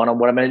on my own on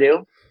what I'm going to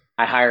do.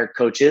 I hire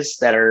coaches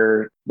that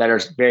are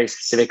very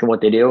specific in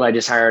what they do. I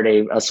just hired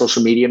a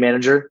social media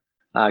manager,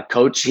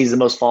 coach. He's the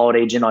most followed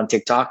agent on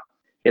TikTok.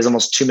 He has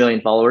almost 2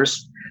 million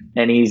followers.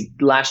 And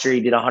last year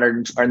he did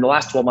in the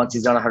last 12 months,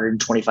 he's done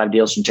 125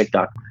 deals from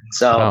TikTok.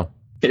 So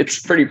It's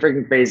pretty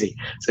freaking crazy.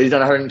 So he's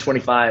done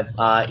 125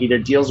 either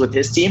deals with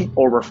his team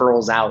or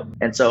referrals out.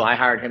 And so I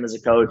hired him as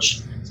a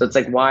coach. So it's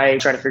like, why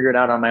try to figure it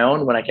out on my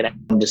own when I can have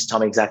him just tell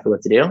me exactly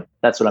what to do?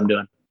 That's what I'm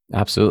doing.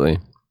 Absolutely.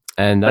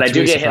 And that's but I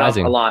do really get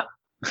surprising. hit up a lot.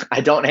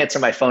 I don't answer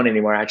my phone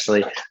anymore,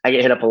 actually. I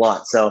get hit up a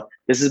lot. So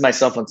this is my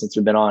cell phone since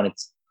we've been on.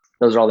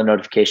 Those are all the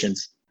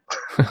notifications.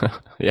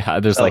 There's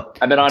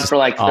I've been on for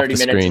like 30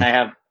 minutes and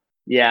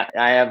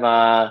I have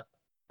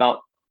about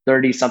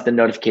 30 something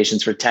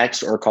notifications for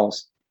text or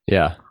calls.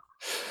 Yeah.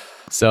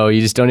 So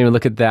you just don't even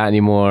look at that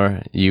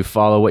anymore. You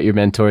follow what your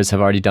mentors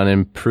have already done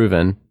and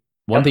proven.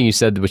 One thing you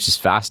said, which is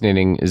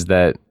fascinating, is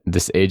that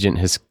this agent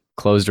has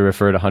closed or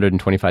referred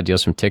 125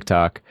 deals from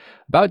TikTok.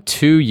 About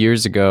 2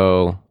 years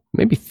ago,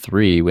 maybe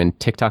 3, when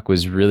TikTok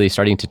was really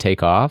starting to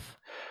take off,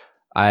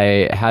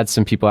 I had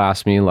some people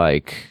ask me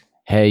like,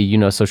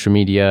 hey, social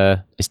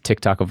media, is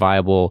TikTok a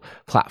viable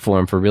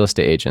platform for real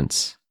estate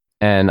agents?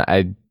 And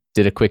I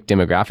did a quick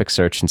demographic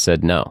search and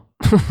said no,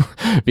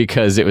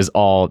 because it was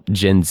all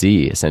Gen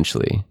Z,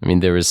 essentially. I mean,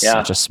 there was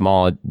such a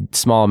small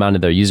amount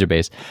of their user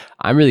base.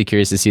 I'm really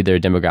curious to see their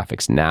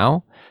demographics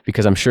now,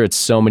 because I'm sure it's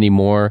so many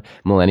more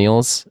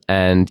millennials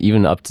and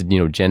even up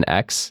to, Gen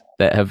X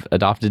that have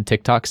adopted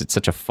TikTok. 'Cause it's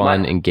such a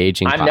fun,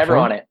 engaging I'm platform.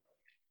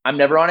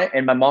 never on it.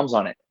 And my mom's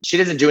on it. She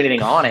doesn't do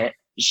anything on it.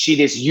 She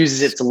just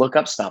uses it to look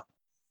up stuff.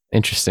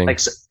 Interesting. Like,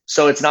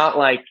 so it's not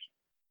like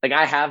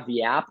I have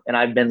the app and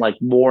I've been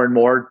like more and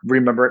more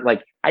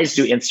like I used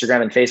to do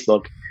Instagram and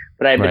Facebook,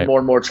 but I've been more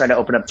and more trying to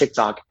open up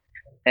TikTok.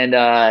 And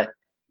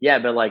yeah,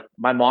 but like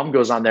my mom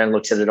goes on there and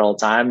looks at it all the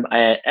time.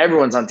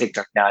 Everyone's on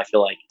TikTok now. I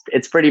feel like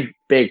it's pretty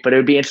big, but it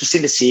would be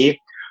interesting to see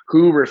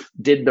who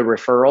did the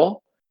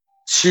referral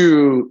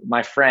to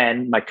my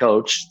friend, my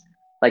coach.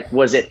 Like,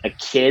 was it a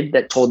kid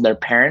that told their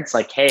parents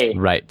like, hey,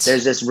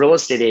 there's this real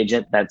estate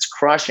agent that's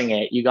crushing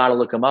it. You got to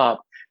look him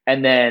up.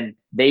 And then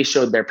they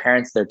showed their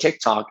parents their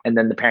TikTok, and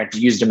then the parents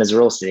used him as a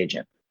real estate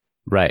agent.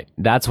 Right.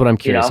 That's what I'm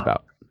curious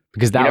about,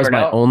 because that was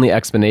my only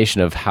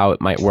explanation of how it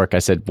might work. I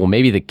said, well,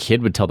 maybe the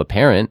kid would tell the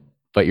parent,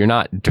 but you're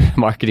not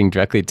marketing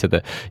directly to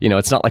the,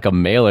 it's not like a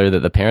mailer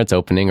that the parent's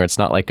opening, or it's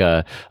not like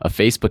a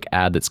Facebook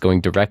ad that's going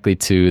directly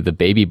to the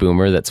baby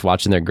boomer that's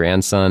watching their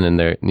grandson and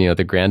their,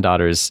 their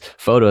granddaughter's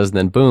photos. And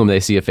then boom, they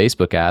see a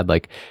Facebook ad.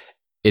 Like,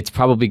 it's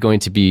probably going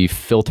to be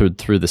filtered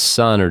through the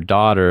son or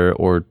daughter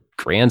or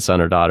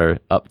grandson or daughter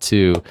up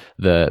to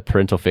the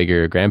parental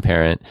figure or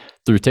grandparent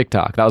through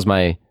TikTok. That was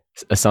my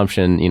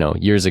assumption,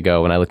 years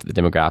ago when I looked at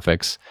the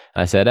demographics.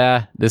 I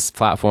said, this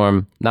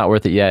platform, not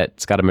worth it yet.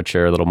 It's got to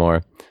mature a little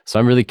more. So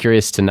I'm really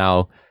curious to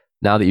now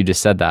that you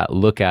just said that,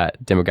 look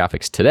at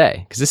demographics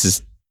today, because this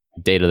is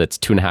data that's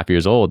 2.5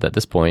 years old at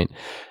this point.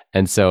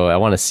 And so I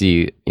want to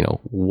see,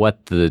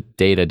 what the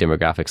data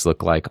demographics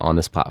look like on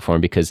this platform,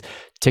 because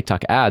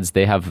TikTok ads,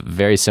 they have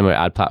very similar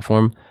ad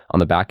platform on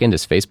the back end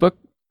as Facebook.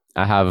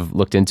 I have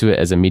looked into it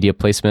as a media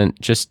placement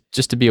just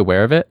to be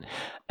aware of it.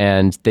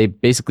 And they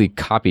basically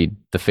copied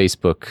the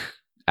Facebook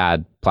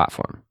ad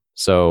platform.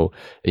 So,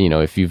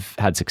 if you've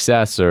had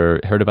success or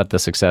heard about the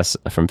success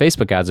from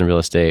Facebook ads in real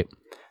estate,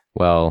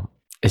 well,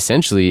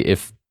 essentially,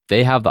 if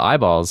they have the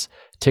eyeballs,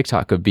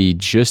 TikTok could be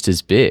just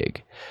as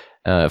big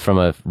from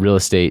a real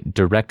estate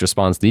direct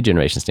response lead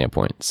generation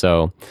standpoint.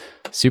 So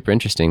super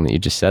interesting that you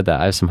just said that.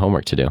 I have some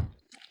homework to do.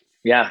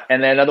 Yeah.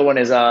 And then another one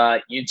is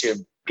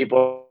YouTube.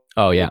 People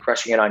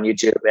crushing it on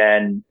YouTube,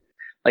 and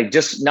like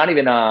just not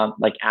even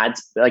like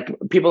ads, like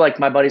people like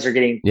my buddies are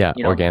getting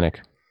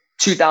organic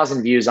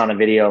 2,000 views on a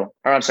video,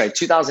 or I'm sorry,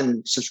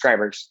 2,000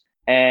 subscribers,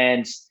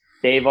 and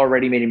they've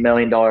already made $1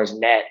 million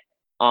net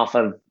off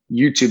of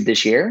YouTube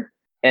this year.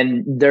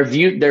 And their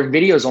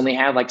videos only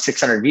have like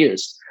 600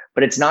 views,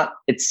 but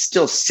it's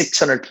still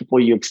 600 people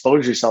you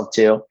expose yourself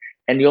to,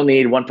 and you only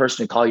need one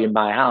person to call you and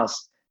buy a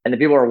house. And the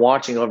people are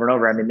watching over and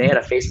over. I mean, they had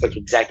a Facebook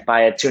exec buy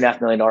a $2.5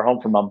 million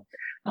home from them.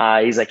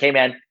 He's like, hey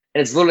man,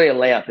 and it's literally a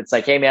layup. It's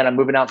like, hey man, I'm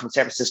moving out from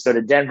San Francisco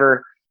to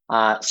Denver.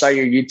 Saw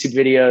your YouTube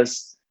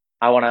videos.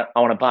 I want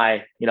to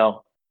buy,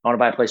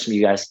 a place from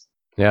you guys.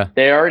 Yeah.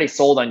 They already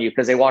sold on you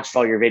because they watched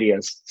all your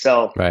videos.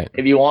 So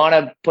if you want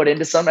to put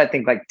into something, I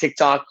think like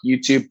TikTok,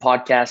 YouTube,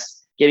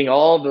 podcasts, getting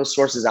all of those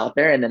sources out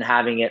there and then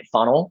having it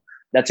funnel,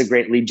 that's a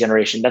great lead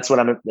generation. That's what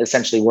I'm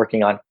essentially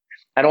working on.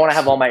 I don't want to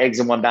have all my eggs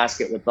in one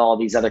basket with all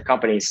these other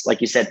companies.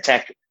 Like you said,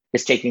 tech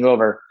is taking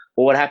over.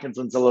 Well, what happens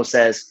when Zillow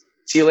says,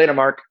 see you later,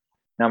 Mark?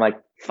 And I'm like,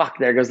 fuck,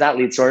 there goes that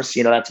lead source.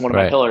 That's one of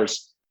my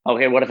pillars.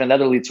 Okay, what if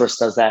another lead source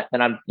does that?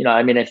 Then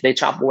if they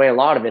chop away a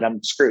lot of it,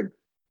 I'm screwed.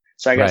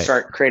 So I got to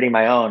start creating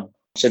my own.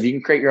 So if you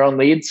can create your own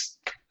leads,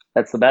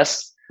 that's the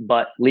best.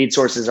 But lead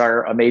sources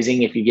are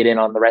amazing. If you get in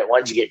on the right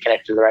ones, you get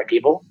connected to the right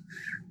people.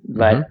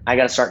 But I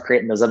got to start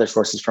creating those other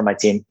sources for my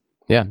team.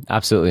 Yeah,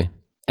 absolutely.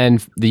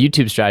 And the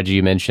YouTube strategy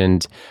you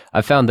mentioned,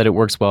 I found that it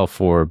works well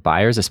for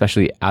buyers,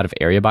 especially out of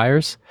area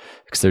buyers,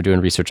 because they're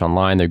doing research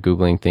online. They're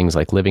Googling things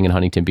like living in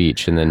Huntington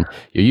Beach, and then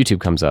your YouTube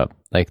comes up.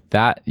 Like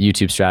that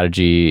YouTube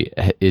strategy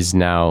is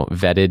now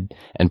vetted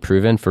and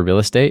proven for real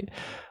estate.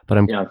 But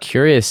I'm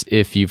curious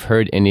if you've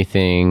heard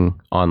anything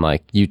on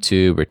like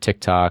YouTube or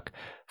TikTok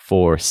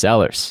for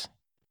sellers,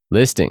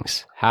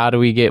 listings. How do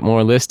we get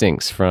more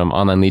listings from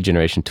online lead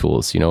generation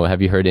tools?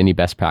 Have you heard any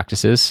best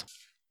practices?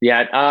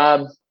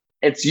 Yeah.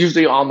 It's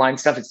usually online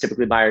stuff. It's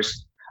typically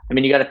buyers. I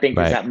mean, you got to think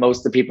is that most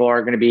of the people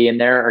are going to be in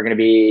there are going to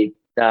be,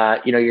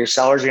 your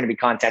sellers are going to be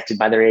contacted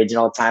by their agent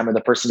all the time, or the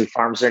person who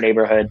farms their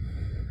neighborhood.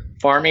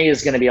 Farming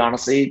is going to be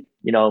honestly,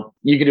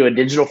 you can do a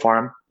digital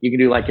farm. You can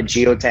do like a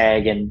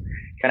geotag and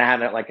kind of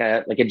have it like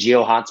a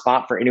geo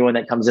hotspot for anyone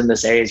that comes in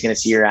this area is going to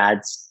see your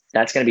ads.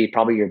 That's going to be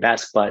probably your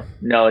best, but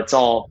no, it's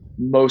all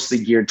mostly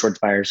geared towards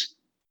buyers.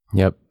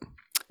 Yep.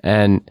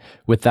 And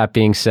with that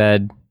being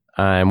said,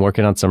 I'm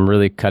working on some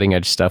really cutting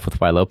edge stuff with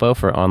Ylopo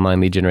for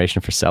online lead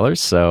generation for sellers.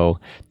 So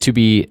to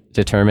be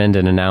determined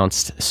and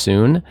announced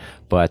soon,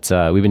 but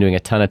we've been doing a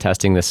ton of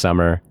testing this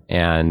summer,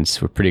 and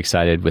we're pretty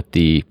excited with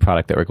the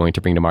product that we're going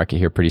to bring to market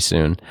here pretty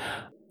soon.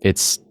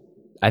 It's,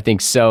 I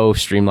think, so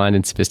streamlined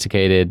and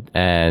sophisticated,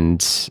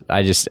 and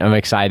I'm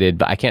excited,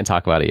 but I can't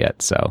talk about it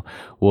yet. So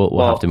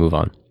we'll have to move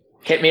on.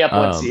 Hit me up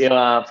once you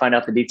find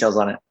out the details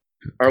on it.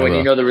 or I when you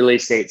will. know the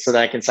release date so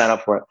that I can sign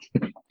up for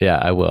it. Yeah,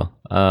 I will.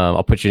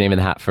 I'll put your name in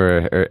the hat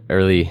for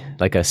early,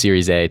 like a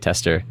Series A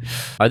tester.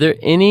 Are there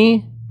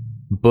any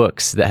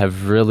books that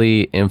have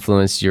really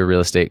influenced your real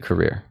estate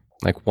career?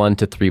 Like 1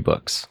 to 3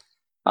 books?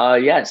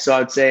 Yeah. So I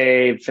would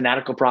say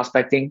Fanatical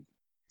Prospecting.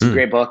 It's a Mm.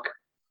 great book.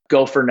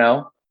 Go for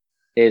No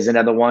is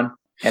another one.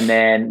 And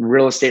then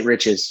Real Estate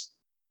Riches.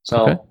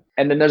 So, Okay.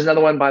 and then there's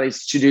another one by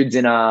these two dudes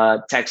in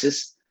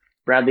Texas,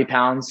 Bradley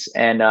Pounds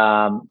and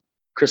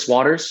Chris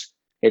Waters.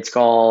 It's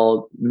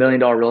called $1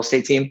 Million Real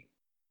Estate Team.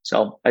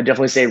 So I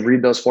definitely say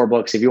read those 4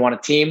 books. If you want a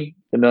team,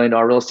 the $1 Million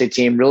Real Estate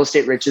Team. Real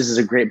Estate Riches is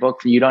a great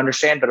book for you to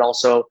understand, but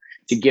also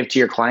to give to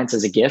your clients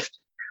as a gift.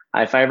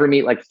 If I ever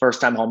meet like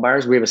first-time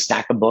homebuyers, we have a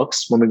stack of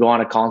books. When we go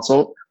on a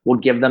consult, we'll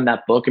give them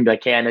that book and be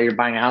like, hey, I know you're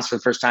buying a house for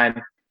the first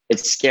time.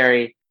 It's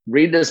scary.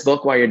 Read this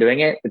book while you're doing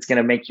it. It's going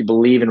to make you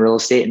believe in real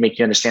estate and make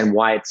you understand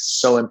why it's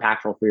so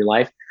impactful for your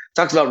life. It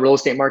talks about real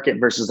estate market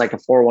versus like a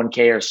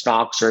 401k or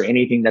stocks or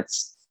anything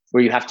that's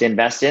where you have to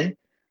invest in,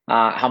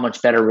 how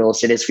much better real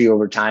estate is for you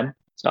over time.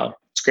 So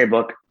it's a great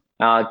book.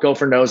 Go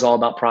for No is all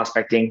about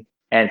prospecting,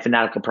 and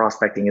Fanatical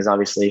Prospecting is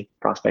obviously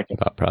prospecting.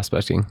 About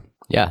prospecting.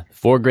 Yeah,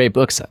 4 great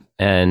books.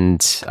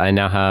 And I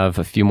now have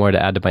a few more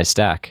to add to my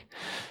stack.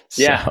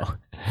 Yeah. So,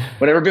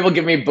 Whenever people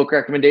give me book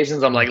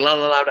recommendations, I'm like, la,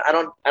 la, la, I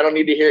don't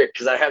need to hear it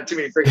because I have too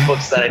many freaking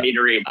books that I need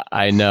to read.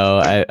 I know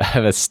I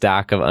have a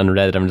stack of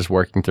unread I'm just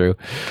working through.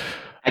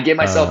 I gave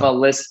myself a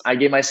list. I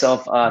gave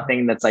myself a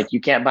thing that's like,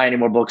 you can't buy any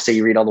more books till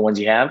you read all the ones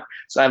you have.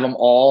 So I have them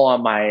all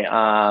on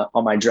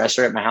my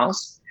dresser at my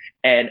house.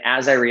 And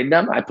as I read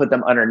them, I put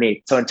them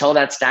underneath. So until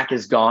that stack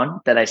is gone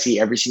that I see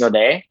every single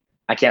day,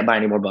 I can't buy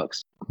any more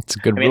books. It's a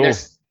good I mean, rule.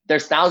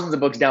 there's thousands of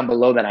books down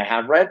below that I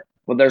have read.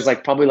 Well, there's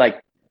like probably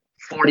like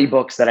 40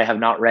 books that I have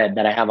not read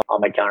that I have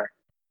on my counter.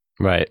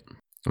 Right.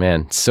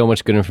 Man, so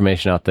much good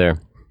information out there.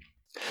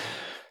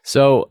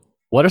 So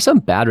what are some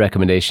bad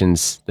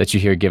recommendations that you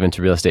hear given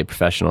to real estate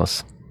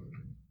professionals?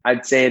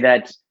 I'd say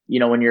that,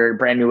 when you're a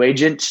brand new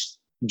agent,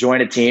 join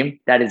a team.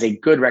 That is a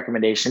good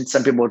recommendation.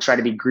 Some people will try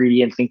to be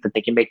greedy and think that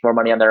they can make more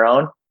money on their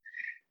own.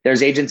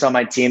 There's agents on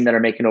my team that are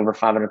making over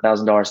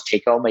 $500,000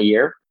 take home a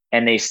year,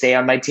 and they stay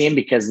on my team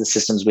because of the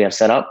systems we have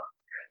set up.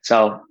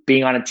 So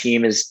being on a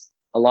team is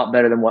a lot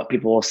better than what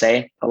people will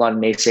say. A lot of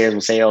naysayers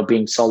will say, oh,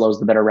 being solo is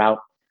the better route.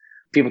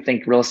 People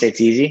think real estate's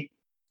easy.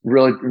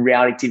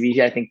 Reality TV,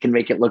 I think, can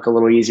make it look a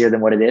little easier than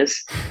what it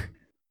is.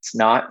 It's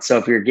not. So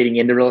if you're getting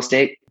into real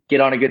estate,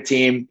 get on a good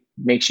team,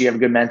 make sure you have a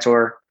good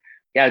mentor.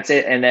 Yeah, I'd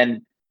say. And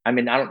then, I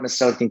don't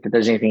necessarily think that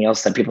there's anything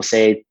else that people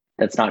say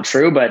that's not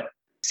true, but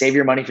save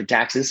your money for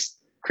taxes.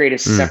 Create a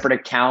separate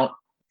account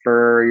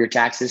for your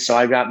taxes. So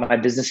I've got my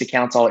business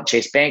accounts all at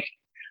Chase Bank.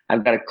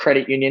 I've got a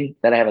credit union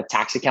that I have a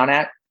tax account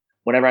at.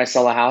 Whenever I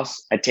sell a house,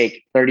 I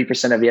take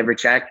 30% of every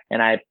check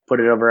and I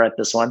put it over at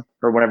this one,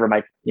 or whenever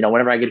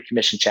whenever I get a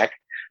commission check,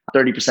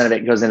 30% of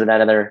it goes into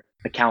that other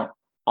account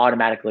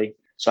automatically.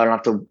 So I don't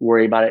have to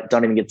worry about it.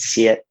 Don't even get to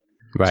see it.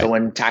 Right. So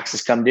when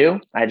taxes come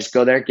due, I just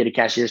go there, get a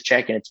cashier's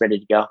check, and it's ready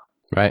to go.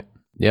 Right.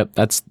 Yep.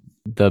 That's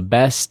the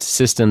best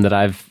system that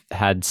I've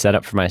had set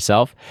up for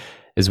myself,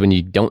 is when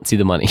you don't see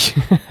the money.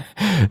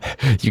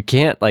 You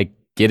can't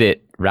get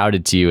it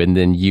routed to you and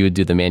then you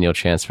do the manual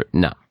transfer.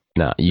 No.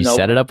 You Nope.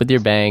 set it up with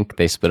your bank.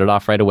 They split it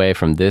off right away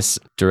from this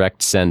direct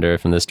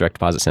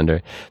deposit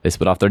sender. They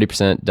split off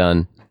 30%,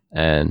 done.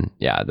 And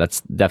yeah,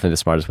 that's definitely the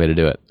smartest way to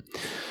do it.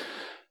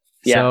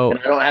 Yeah. So, And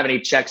I don't have any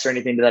checks or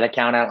anything to that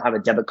account. I don't have a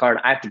debit card.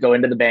 I have to go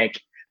into the bank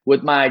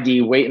with my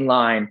ID, wait in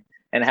line,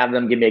 and have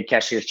them give me a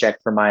cashier's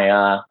check for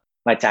my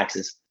my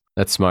taxes.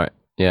 that's smart.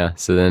 Yeah.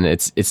 So then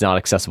it's not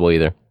accessible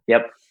either.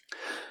 Yep.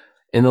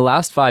 In the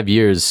last 5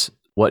 years,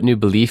 what new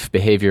belief,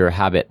 behavior, or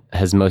habit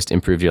has most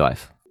improved your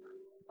life?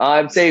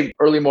 I'd say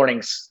early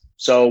mornings.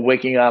 So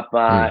waking up,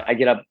 I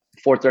get up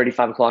 4:30,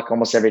 5 o'clock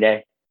almost every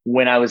day.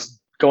 When I was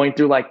going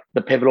through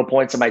the pivotal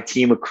points of my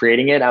team with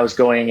creating it, I was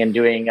going and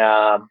doing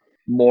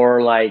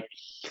more like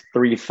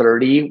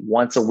 3:30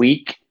 once a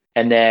week,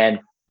 and then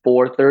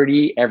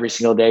 4:30 every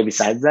single day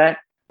besides that.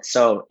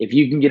 So if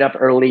you can get up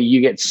early, you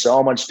get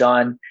so much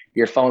done.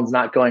 Your phone's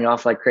not going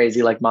off like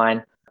crazy like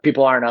mine.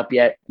 People aren't up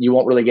yet. You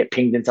won't really get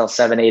pinged until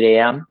 7, 8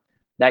 a.m.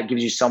 That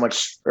gives you so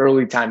much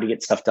early time to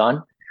get stuff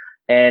done.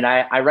 And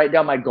I write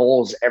down my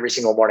goals every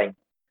single morning.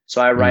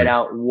 So I write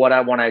out what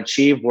I want to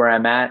achieve, where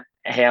I'm at.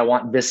 Hey, I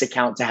want this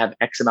account to have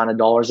X amount of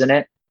dollars in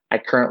it. I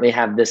currently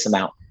have this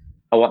amount.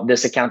 I want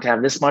this account to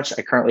have this much.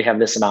 I currently have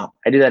this amount.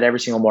 I do that every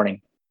single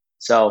morning.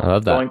 So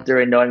going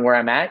through and knowing where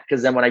I'm at,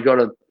 because then when I go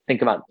to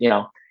think about,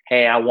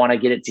 hey, I want to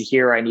get it to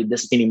here, I need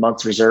this many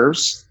months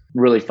reserves,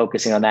 really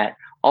focusing on that.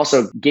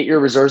 Also, get your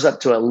reserves up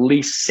to at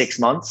least 6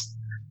 months,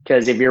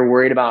 because if you're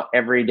worried about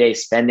everyday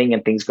spending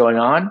and things going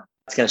on,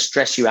 it's going to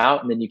stress you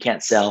out, and then you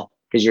can't sell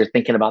because you're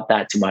thinking about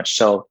that too much.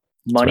 So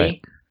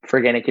money,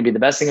 friggin', it can be the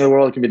best thing in the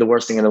world. It can be the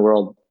worst thing in the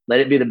world. Let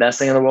it be the best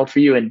thing in the world for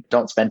you, and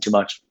don't spend too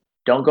much.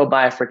 Don't go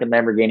buy a freaking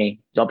Lamborghini.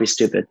 Don't be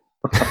stupid.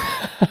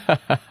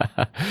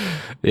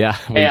 Yeah.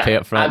 When you pay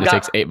up front, it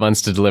takes 8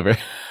 months to deliver.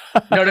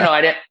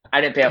 No.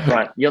 I didn't pay up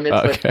front. You only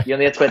have to put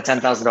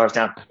 $10,000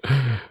 down.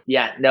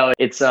 Yeah, no,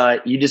 it's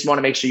you just want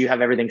to make sure you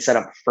have everything set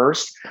up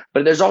first.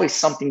 But there's always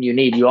something you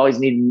need. You always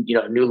need,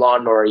 a new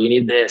lawnmower. You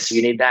need this.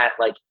 You need that.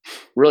 Like,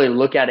 really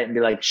look at it and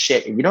be like,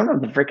 shit. If you don't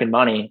have the freaking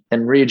money,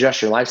 then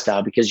readjust your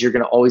lifestyle because you're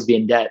going to always be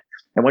in debt.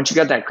 And once you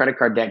got that credit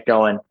card debt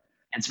going,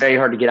 it's very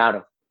hard to get out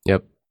of.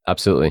 Yep,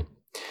 absolutely.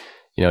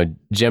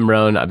 Jim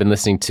Rohn, I've been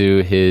listening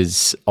to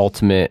his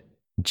Ultimate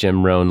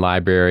Jim Rohn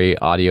Library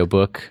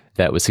audiobook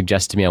that was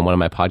suggested to me on one of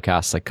my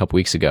podcasts like a couple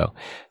weeks ago.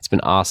 It's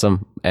been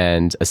awesome.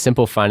 And a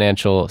simple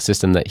financial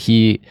system that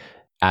he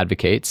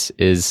advocates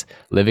is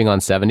living on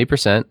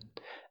 70%.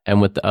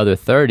 And with the other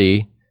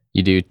 30,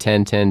 you do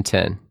 10, 10,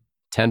 10.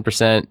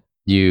 10%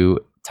 you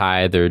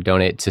tithe or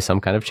donate to some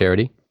kind of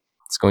charity.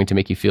 It's going to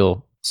make you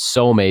feel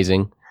so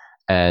amazing.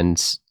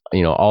 And,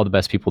 all the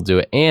best people do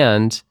it.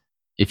 And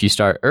if you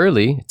start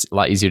early, it's a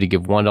lot easier to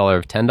give $1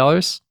 of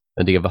 $10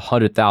 than to give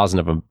 100,000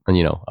 of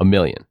a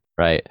million,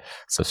 right?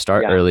 So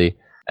start early.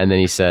 And then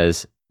he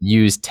says,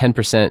 use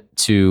 10%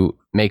 to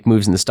make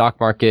moves in the stock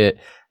market.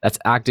 That's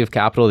active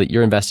capital that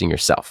you're investing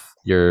yourself.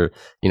 You're,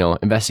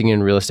 investing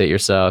in real estate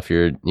yourself.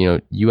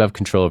 You have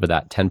control over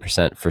that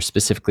 10% for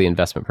specifically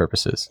investment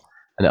purposes.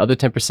 And the other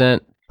 10%,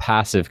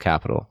 passive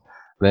capital.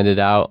 Lend it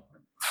out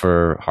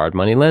for hard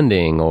money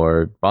lending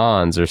or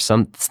bonds or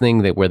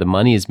something where the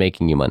money is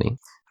making you money.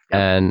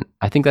 And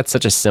I think that's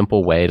such a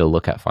simple way to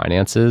look at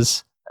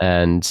finances.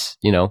 And,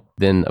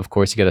 then of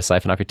course you got to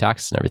siphon off your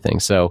taxes and everything.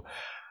 So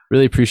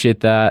really appreciate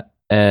that.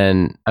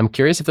 And I'm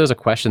curious if there's a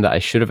question that I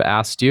should have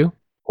asked you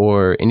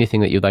or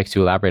anything that you'd like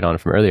to elaborate on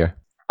from earlier.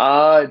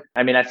 I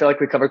feel like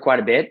we covered quite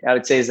a bit. I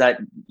would say is that,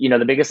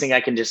 the biggest thing I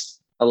can just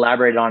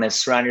elaborate on is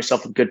surround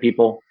yourself with good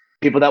people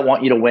that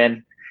want you to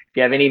win. If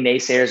you have any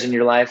naysayers in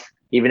your life,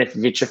 even if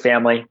it's your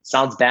family,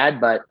 sounds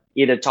bad, but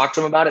either talk to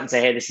them about it and say,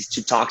 hey, this is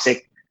too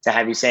toxic to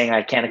have you saying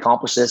I can't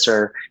accomplish this,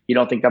 or you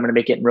don't think I'm going to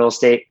make it in real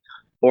estate,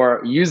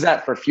 or use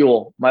that for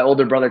fuel. My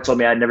older brother told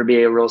me I'd never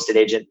be a real estate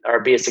agent or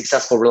be a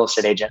successful real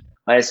estate agent.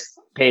 I just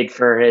paid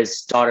for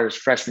his daughter's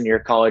freshman year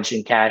of college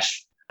in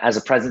cash as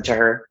a present to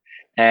her.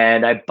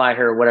 And I buy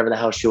her whatever the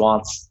hell she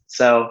wants.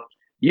 So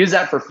use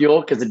that for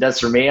fuel because it does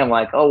for me. I'm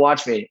like, oh,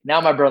 watch me. Now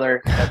my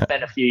brother has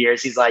spent a few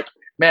years. He's like,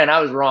 man, I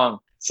was wrong.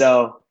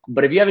 So,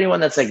 but if you have anyone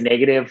that's like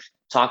negative,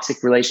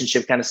 toxic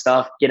relationship kind of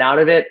stuff, get out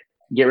of it,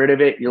 get rid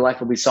of it. Your life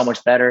will be so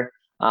much better.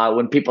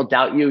 When people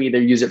doubt you,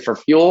 either use it for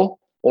fuel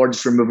or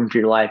just remove them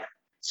from your life.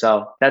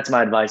 So that's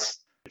my advice.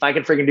 If I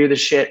can freaking do this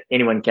shit,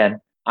 anyone can.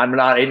 I'm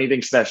not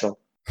anything special.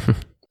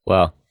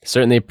 Well,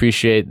 certainly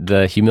appreciate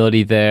the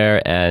humility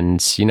there and,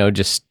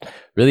 just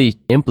really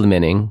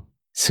implementing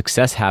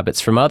success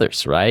habits from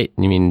others, right?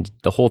 I mean,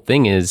 the whole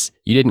thing is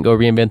you didn't go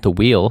reinvent the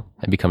wheel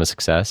and become a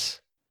success.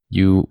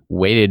 You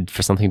waited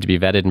for something to be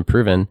vetted and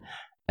proven,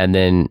 and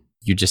then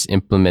you just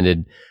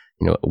implemented,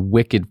 a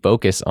wicked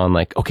focus on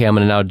like, okay, I'm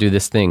going to now do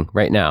this thing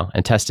right now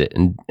and test it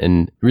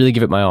and really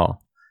give it my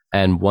all.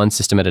 And one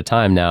system at a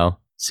time now,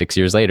 6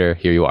 years later,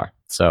 here you are.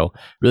 So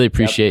really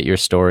appreciate your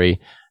story.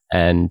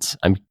 And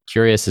I'm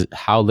curious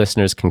how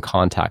listeners can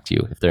contact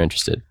you if they're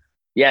interested.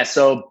 Yeah.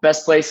 So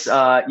best place, you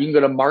can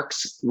go to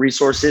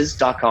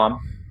marksresources.com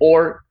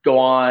or go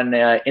on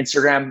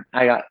Instagram.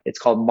 It's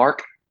called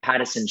Mark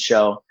Pattison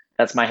Show.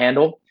 That's my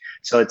handle.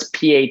 So it's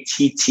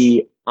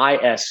Pattison,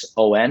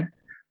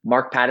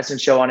 Mark Pattison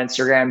Show on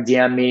Instagram.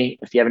 DM me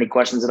if you have any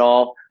questions at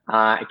all.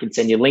 I can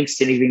send you links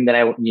to anything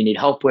that you need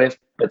help with.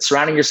 But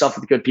surrounding yourself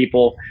with good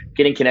people,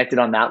 getting connected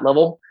on that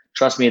level,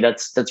 trust me,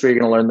 that's where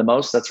you're going to learn the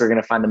most. That's where you're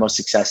going to find the most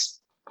success.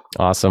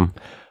 Awesome.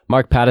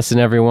 Mark Pattison,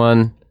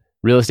 everyone.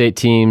 Real estate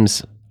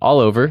teams all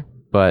over,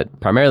 but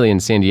primarily in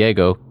San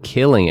Diego,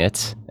 killing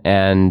it.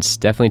 And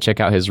definitely check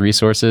out his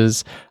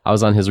resources. I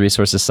was on his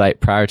resources site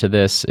prior to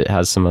this. It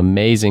has some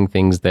amazing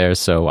things there.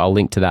 So I'll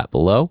link to that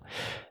below.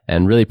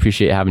 And really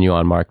appreciate having you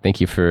on, Mark. Thank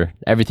you for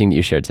everything that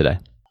you shared today.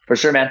 For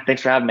sure, man.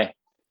 Thanks for having me.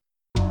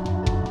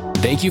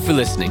 Thank you for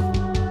listening.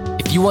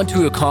 If you want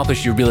to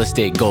accomplish your real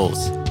estate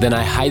goals, then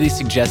I highly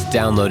suggest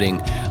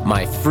downloading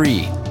my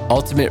free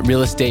Ultimate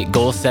Real Estate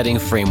Goal Setting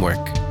Framework.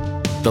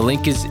 The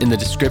link is in the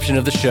description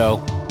of the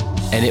show,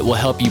 and it will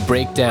help you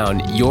break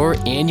down your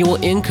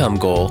annual income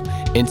goal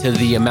into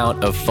the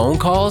amount of phone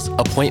calls,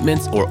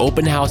 appointments, or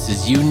open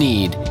houses you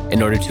need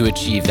in order to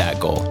achieve that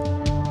goal.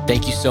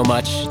 Thank you so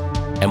much,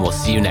 and we'll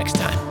see you next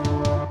time.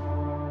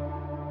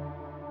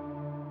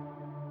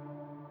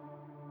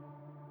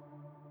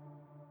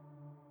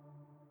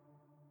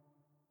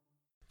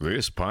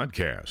 This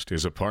podcast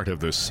is a part of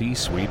the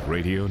C-Suite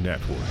Radio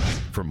Network.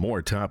 For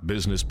more top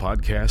business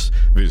podcasts,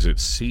 visit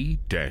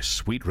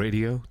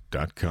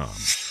c-suiteradio.com.